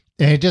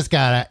 And it just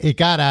got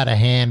out of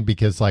hand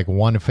because like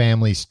one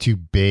family's too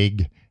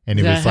big. And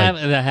it was like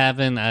that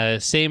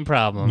happened. Same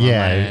problem.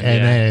 Yeah,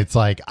 and then it's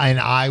like, and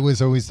I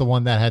was always the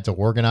one that had to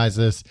organize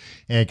this,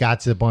 and it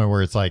got to the point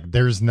where it's like,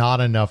 there's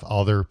not enough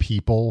other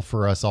people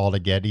for us all to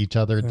get each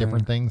other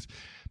different things.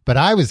 But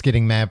I was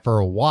getting mad for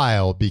a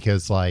while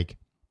because like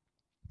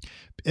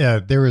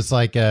there was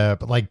like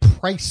a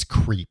price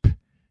creep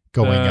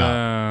going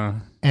up,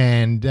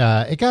 and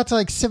it got to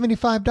like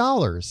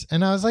 $75,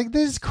 and I was like,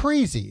 this is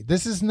crazy.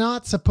 This is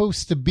not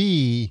supposed to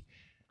be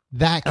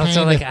that kind of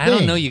thing. I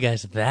don't know you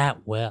guys that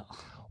well.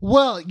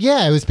 Well,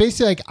 yeah, it was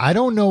basically like, I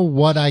don't know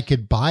what I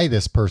could buy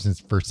this person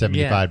for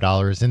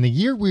 $75. And the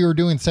year we were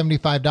doing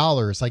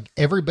 $75, like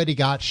everybody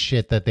got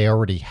shit that they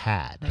already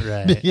had.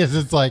 Right. Because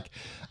it's like,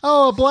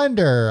 oh, a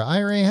blender.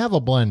 I already have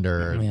a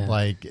blender. Yeah.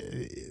 Like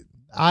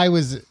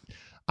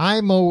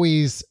I'm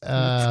always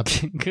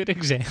good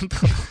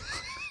example.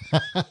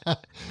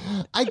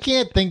 I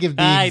can't think of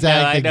the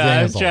exact examples.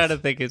 I was trying to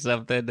think of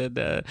something,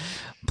 and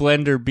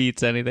blender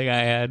beats anything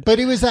I had. But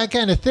it was that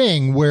kind of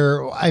thing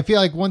where I feel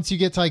like once you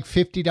get to like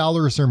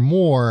 $50 or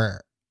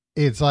more,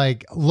 it's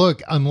like,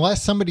 look,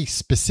 unless somebody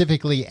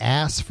specifically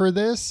asks for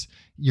this,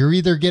 you're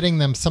either getting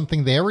them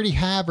something they already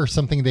have or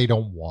something they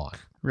don't want.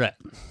 Right.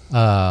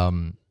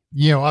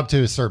 You know, up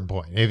to a certain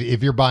point.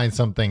 If you're buying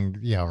something,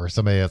 you know, or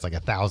somebody that's like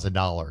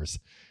 $1,000,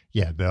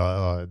 yeah,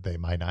 they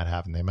might not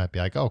have, and they might be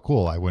like, "Oh,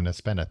 cool! I wouldn't have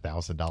spent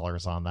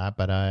 $1,000 on that,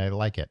 but I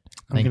like it."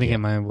 I'm gonna get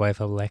my wife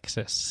a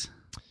Lexus.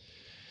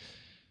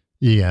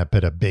 Yeah,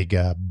 put a big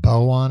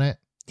bow on it.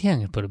 Yeah, I'm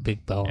gonna put a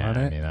big bow on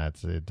it. I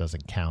mean, it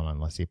doesn't count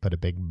unless you put a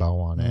big bow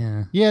on it.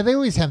 Yeah. Yeah, they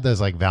always have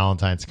those like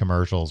Valentine's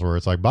commercials where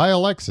it's like, buy a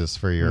Lexus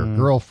for your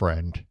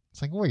girlfriend.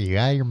 It's like, what, are you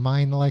out of your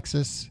mind,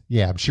 Lexus?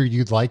 Yeah, I'm sure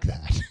you'd like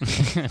that.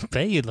 I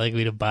bet you'd like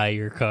me to buy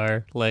your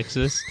car,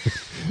 Lexus.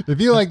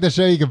 If you like the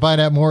show, you can find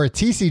out more at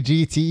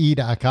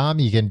tcgte.com.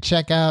 You can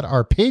check out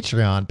our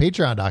Patreon,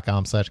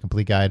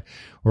 patreon.com/complete guide.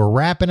 We're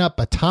wrapping up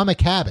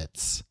Atomic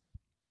Habits.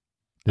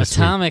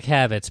 Atomic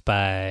Habits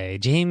by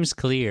James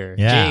Clear.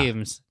 Yeah.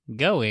 James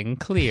going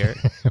clear.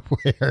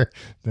 Where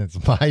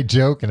that's my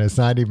joke, and it's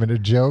not even a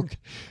joke.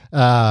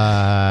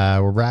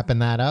 We're wrapping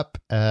that up.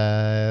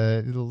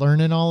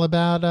 Learning all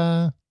about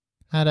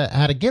how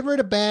to get rid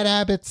of bad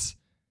habits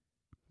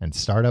and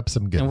start up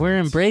some good And we're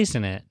ones.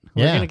 embracing it.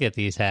 We're gonna get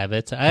these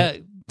habits.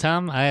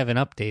 Tom, I have an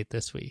update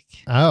this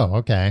week. Oh,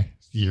 okay.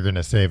 you're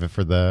gonna save it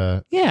for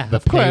the Yeah, the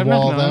of course.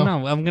 paywall though.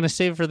 No, I'm going to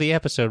save it for the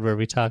episode where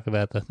we talk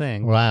about the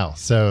thing. Wow.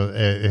 So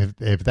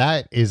if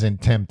that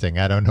isn't tempting,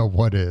 I don't know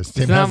what is. It's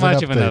Tim not has an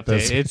much of an update.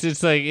 this- It's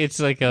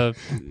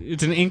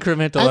an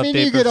incremental update. I mean,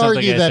 you from could something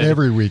argue I that said.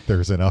 every week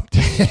there's an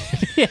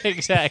update. Yeah,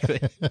 exactly.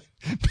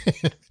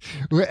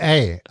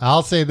 Hey,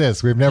 I'll say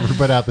this: we've never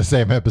put out the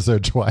same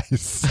episode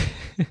twice.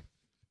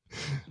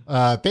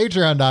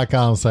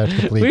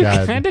 Patreon.com/complete We've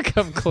guide. kind of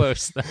come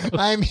close, though.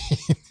 I mean,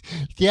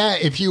 yeah,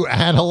 if you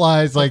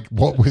analyze like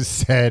what was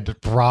said,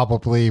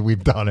 probably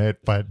we've done it,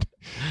 but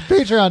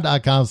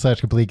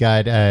patreon.com/complete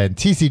guide and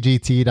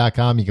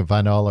tcgt.com. You can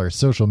find all our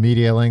social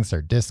media links,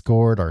 our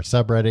Discord, our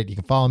subreddit. You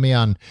can follow me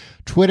on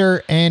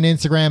Twitter and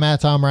Instagram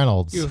at Tom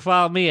Reynolds. You can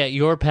follow me at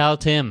Your Pal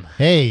Tim.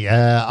 Hey,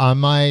 on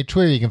my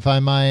Twitter, you can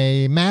find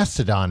my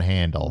Mastodon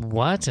handle.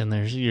 What? And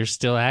you're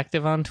still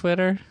active on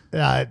Twitter?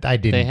 I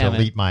didn't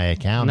delete my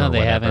account No, or they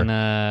whatever.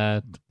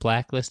 haven't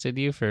blacklisted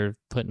you for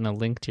putting a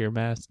link to your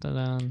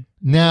Mastodon.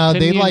 No,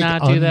 Couldn't they you like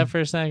not do that for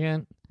a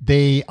second?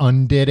 They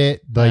undid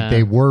it. Like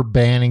they were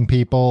banning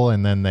people,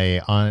 and then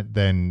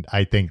then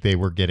I think they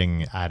were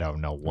getting, I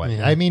don't know what.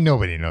 Yeah. I mean,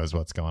 nobody knows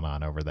what's going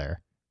on over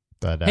there.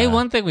 But Hey,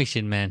 one thing we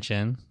should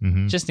mention,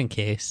 mhm. just in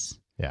case.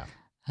 Yeah.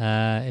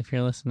 If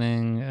you're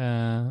listening,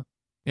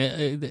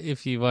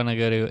 if you want to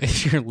go to,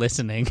 if you're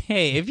listening,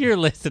 if you're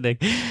listening,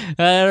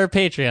 our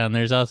Patreon,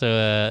 there's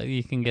also,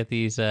 you can get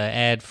these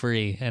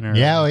ad-free and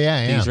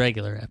these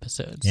regular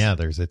episodes. Yeah,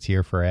 there's a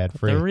tier for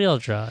ad-free. The real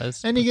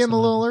draws. And you get them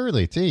a little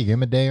early, too. You get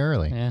them a day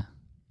early. Yeah.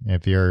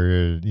 If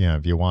you're,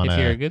 if you want to.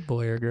 If you're a good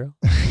boy or girl.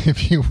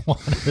 If you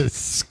want to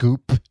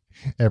scoop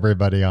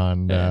everybody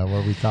on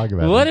what we talk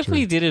about. What if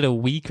we did it a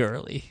week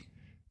early?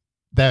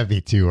 That would be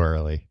too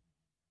early.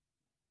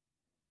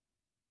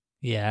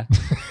 Yeah.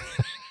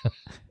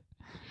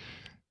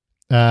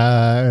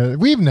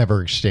 We've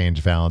never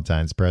exchanged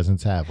Valentine's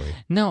presents, have we?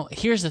 No,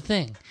 here's the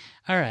thing.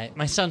 All right,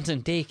 my son's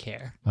in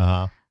daycare.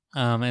 Uh-huh.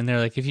 And they're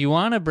like, if you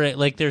want to bring,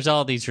 like, there's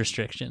all these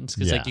restrictions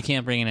because, Yeah. like, you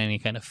can't bring in any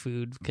kind of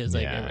food because,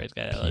 like, everybody's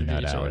got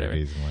allergies or whatever.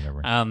 And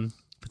whatever.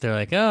 But they're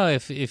like, oh,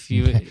 if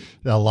you,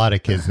 A lot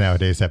of kids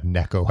nowadays have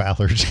Necco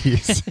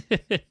allergies.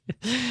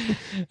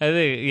 I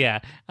think, yeah.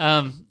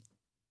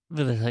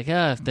 But they're like,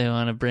 oh, if they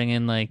want to bring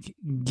in like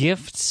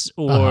gifts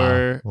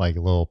or like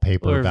little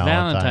paper or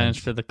Valentines. Valentines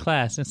for the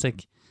class, and it's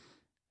like,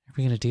 are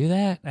we gonna do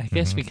that? I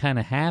guess we kind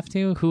of have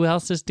to. Who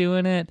else is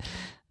doing it?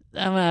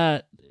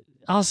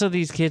 Also,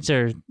 these kids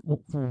are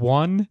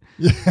one.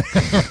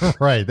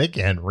 Right. They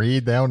can't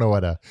read. They don't know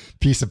what a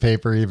piece of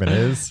paper even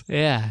is.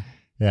 Yeah.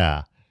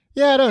 Yeah.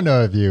 Yeah, I don't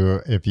know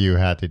if you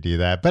had to do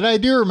that, but I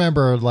do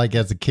remember, like,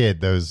 as a kid,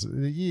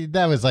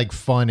 that was like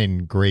fun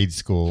in grade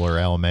school or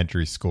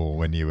elementary school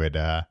when you would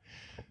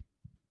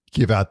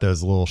give out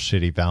those little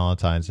shitty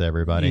Valentines to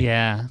everybody.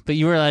 Yeah, but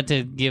you were allowed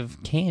to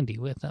give candy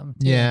with them,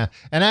 too. Yeah,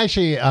 and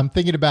actually, I'm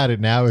thinking about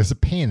it now. It was a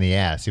pain in the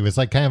ass. It was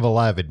like kind of a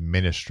lot of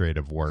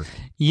administrative work.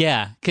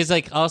 Yeah, because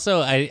like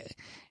also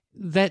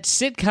that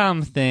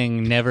sitcom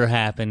thing never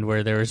happened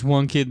where there was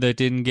one kid that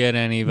didn't get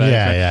any. But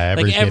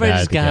every kid everybody had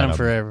just to got get them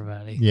for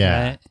everybody.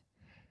 Yeah. Right?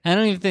 I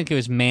don't even think it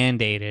was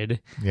mandated.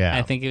 Yeah.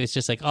 I think it was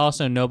just like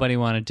also nobody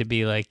wanted to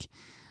be like,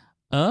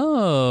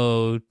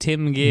 oh,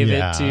 Tim gave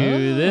it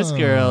to this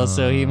girl,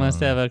 so he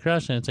must have a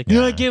crush. And it's like,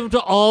 no, I gave them to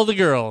all the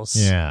girls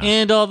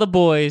and all the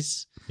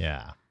boys.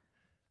 Yeah.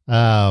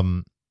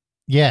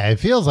 Yeah, it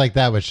feels like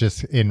that was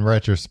just, in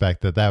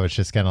retrospect, that was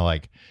just kind of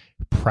like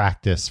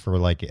practice for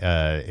like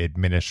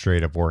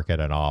administrative work at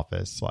an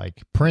office.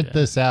 Like, print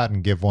this out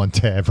and give one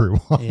to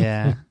everyone.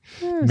 Yeah.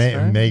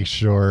 Make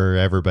sure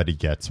everybody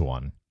gets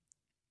one.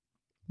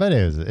 But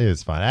it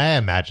was fun. I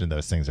imagine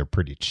those things are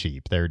pretty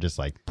cheap. They're just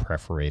like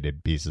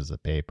perforated pieces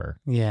of paper.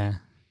 Yeah.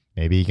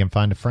 Maybe you can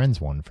find a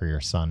friend's one for your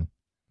son.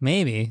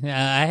 Maybe.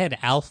 I had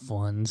Alf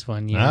ones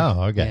one year.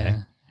 Oh, okay.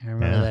 Yeah, I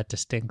remember that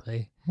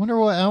distinctly. I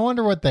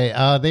wonder what they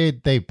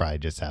probably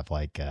just have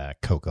like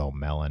cocoa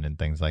melon and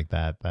things like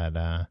that. But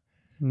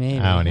maybe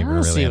I don't even I'll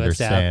really see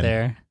understand. what's out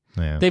there.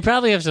 Yeah. They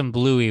probably have some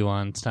Bluey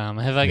ones, Tom.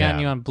 Have I gotten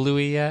you on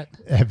Bluey yet?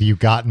 Have you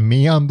gotten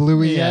me on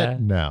Bluey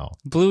yet? No.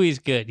 Bluey's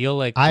good. You'll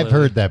like Bluey. I've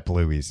heard that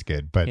Bluey's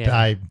good, but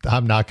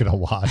I'm not going to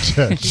watch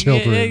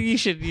children. Yeah, you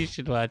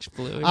should watch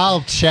Bluey.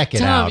 I'll check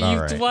it out. Tom, you've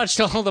all right. watched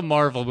all the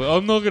Marvel movies.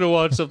 I'm not going to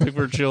watch something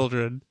for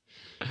children.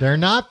 They're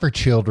not for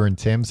children,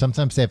 Tim.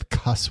 Sometimes they have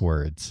cuss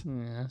words.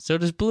 Yeah, so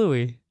does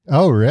Bluey.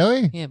 Oh,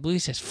 really? Yeah, Bluey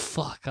says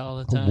fuck all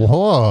the time.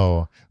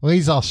 Whoa. Well,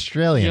 he's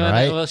Australian,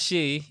 right? Well,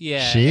 she,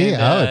 yeah. She?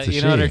 And, It's a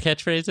you know what her she.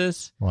 catchphrase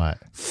is? What?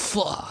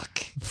 Fuck.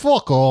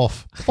 Fuck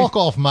off. Fuck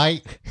off,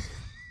 mate.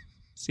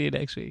 See you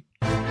next week.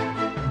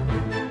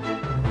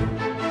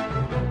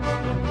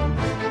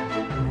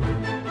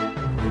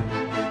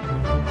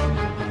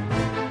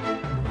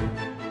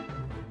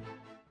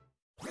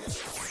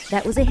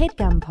 That was a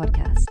HeadGum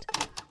podcast.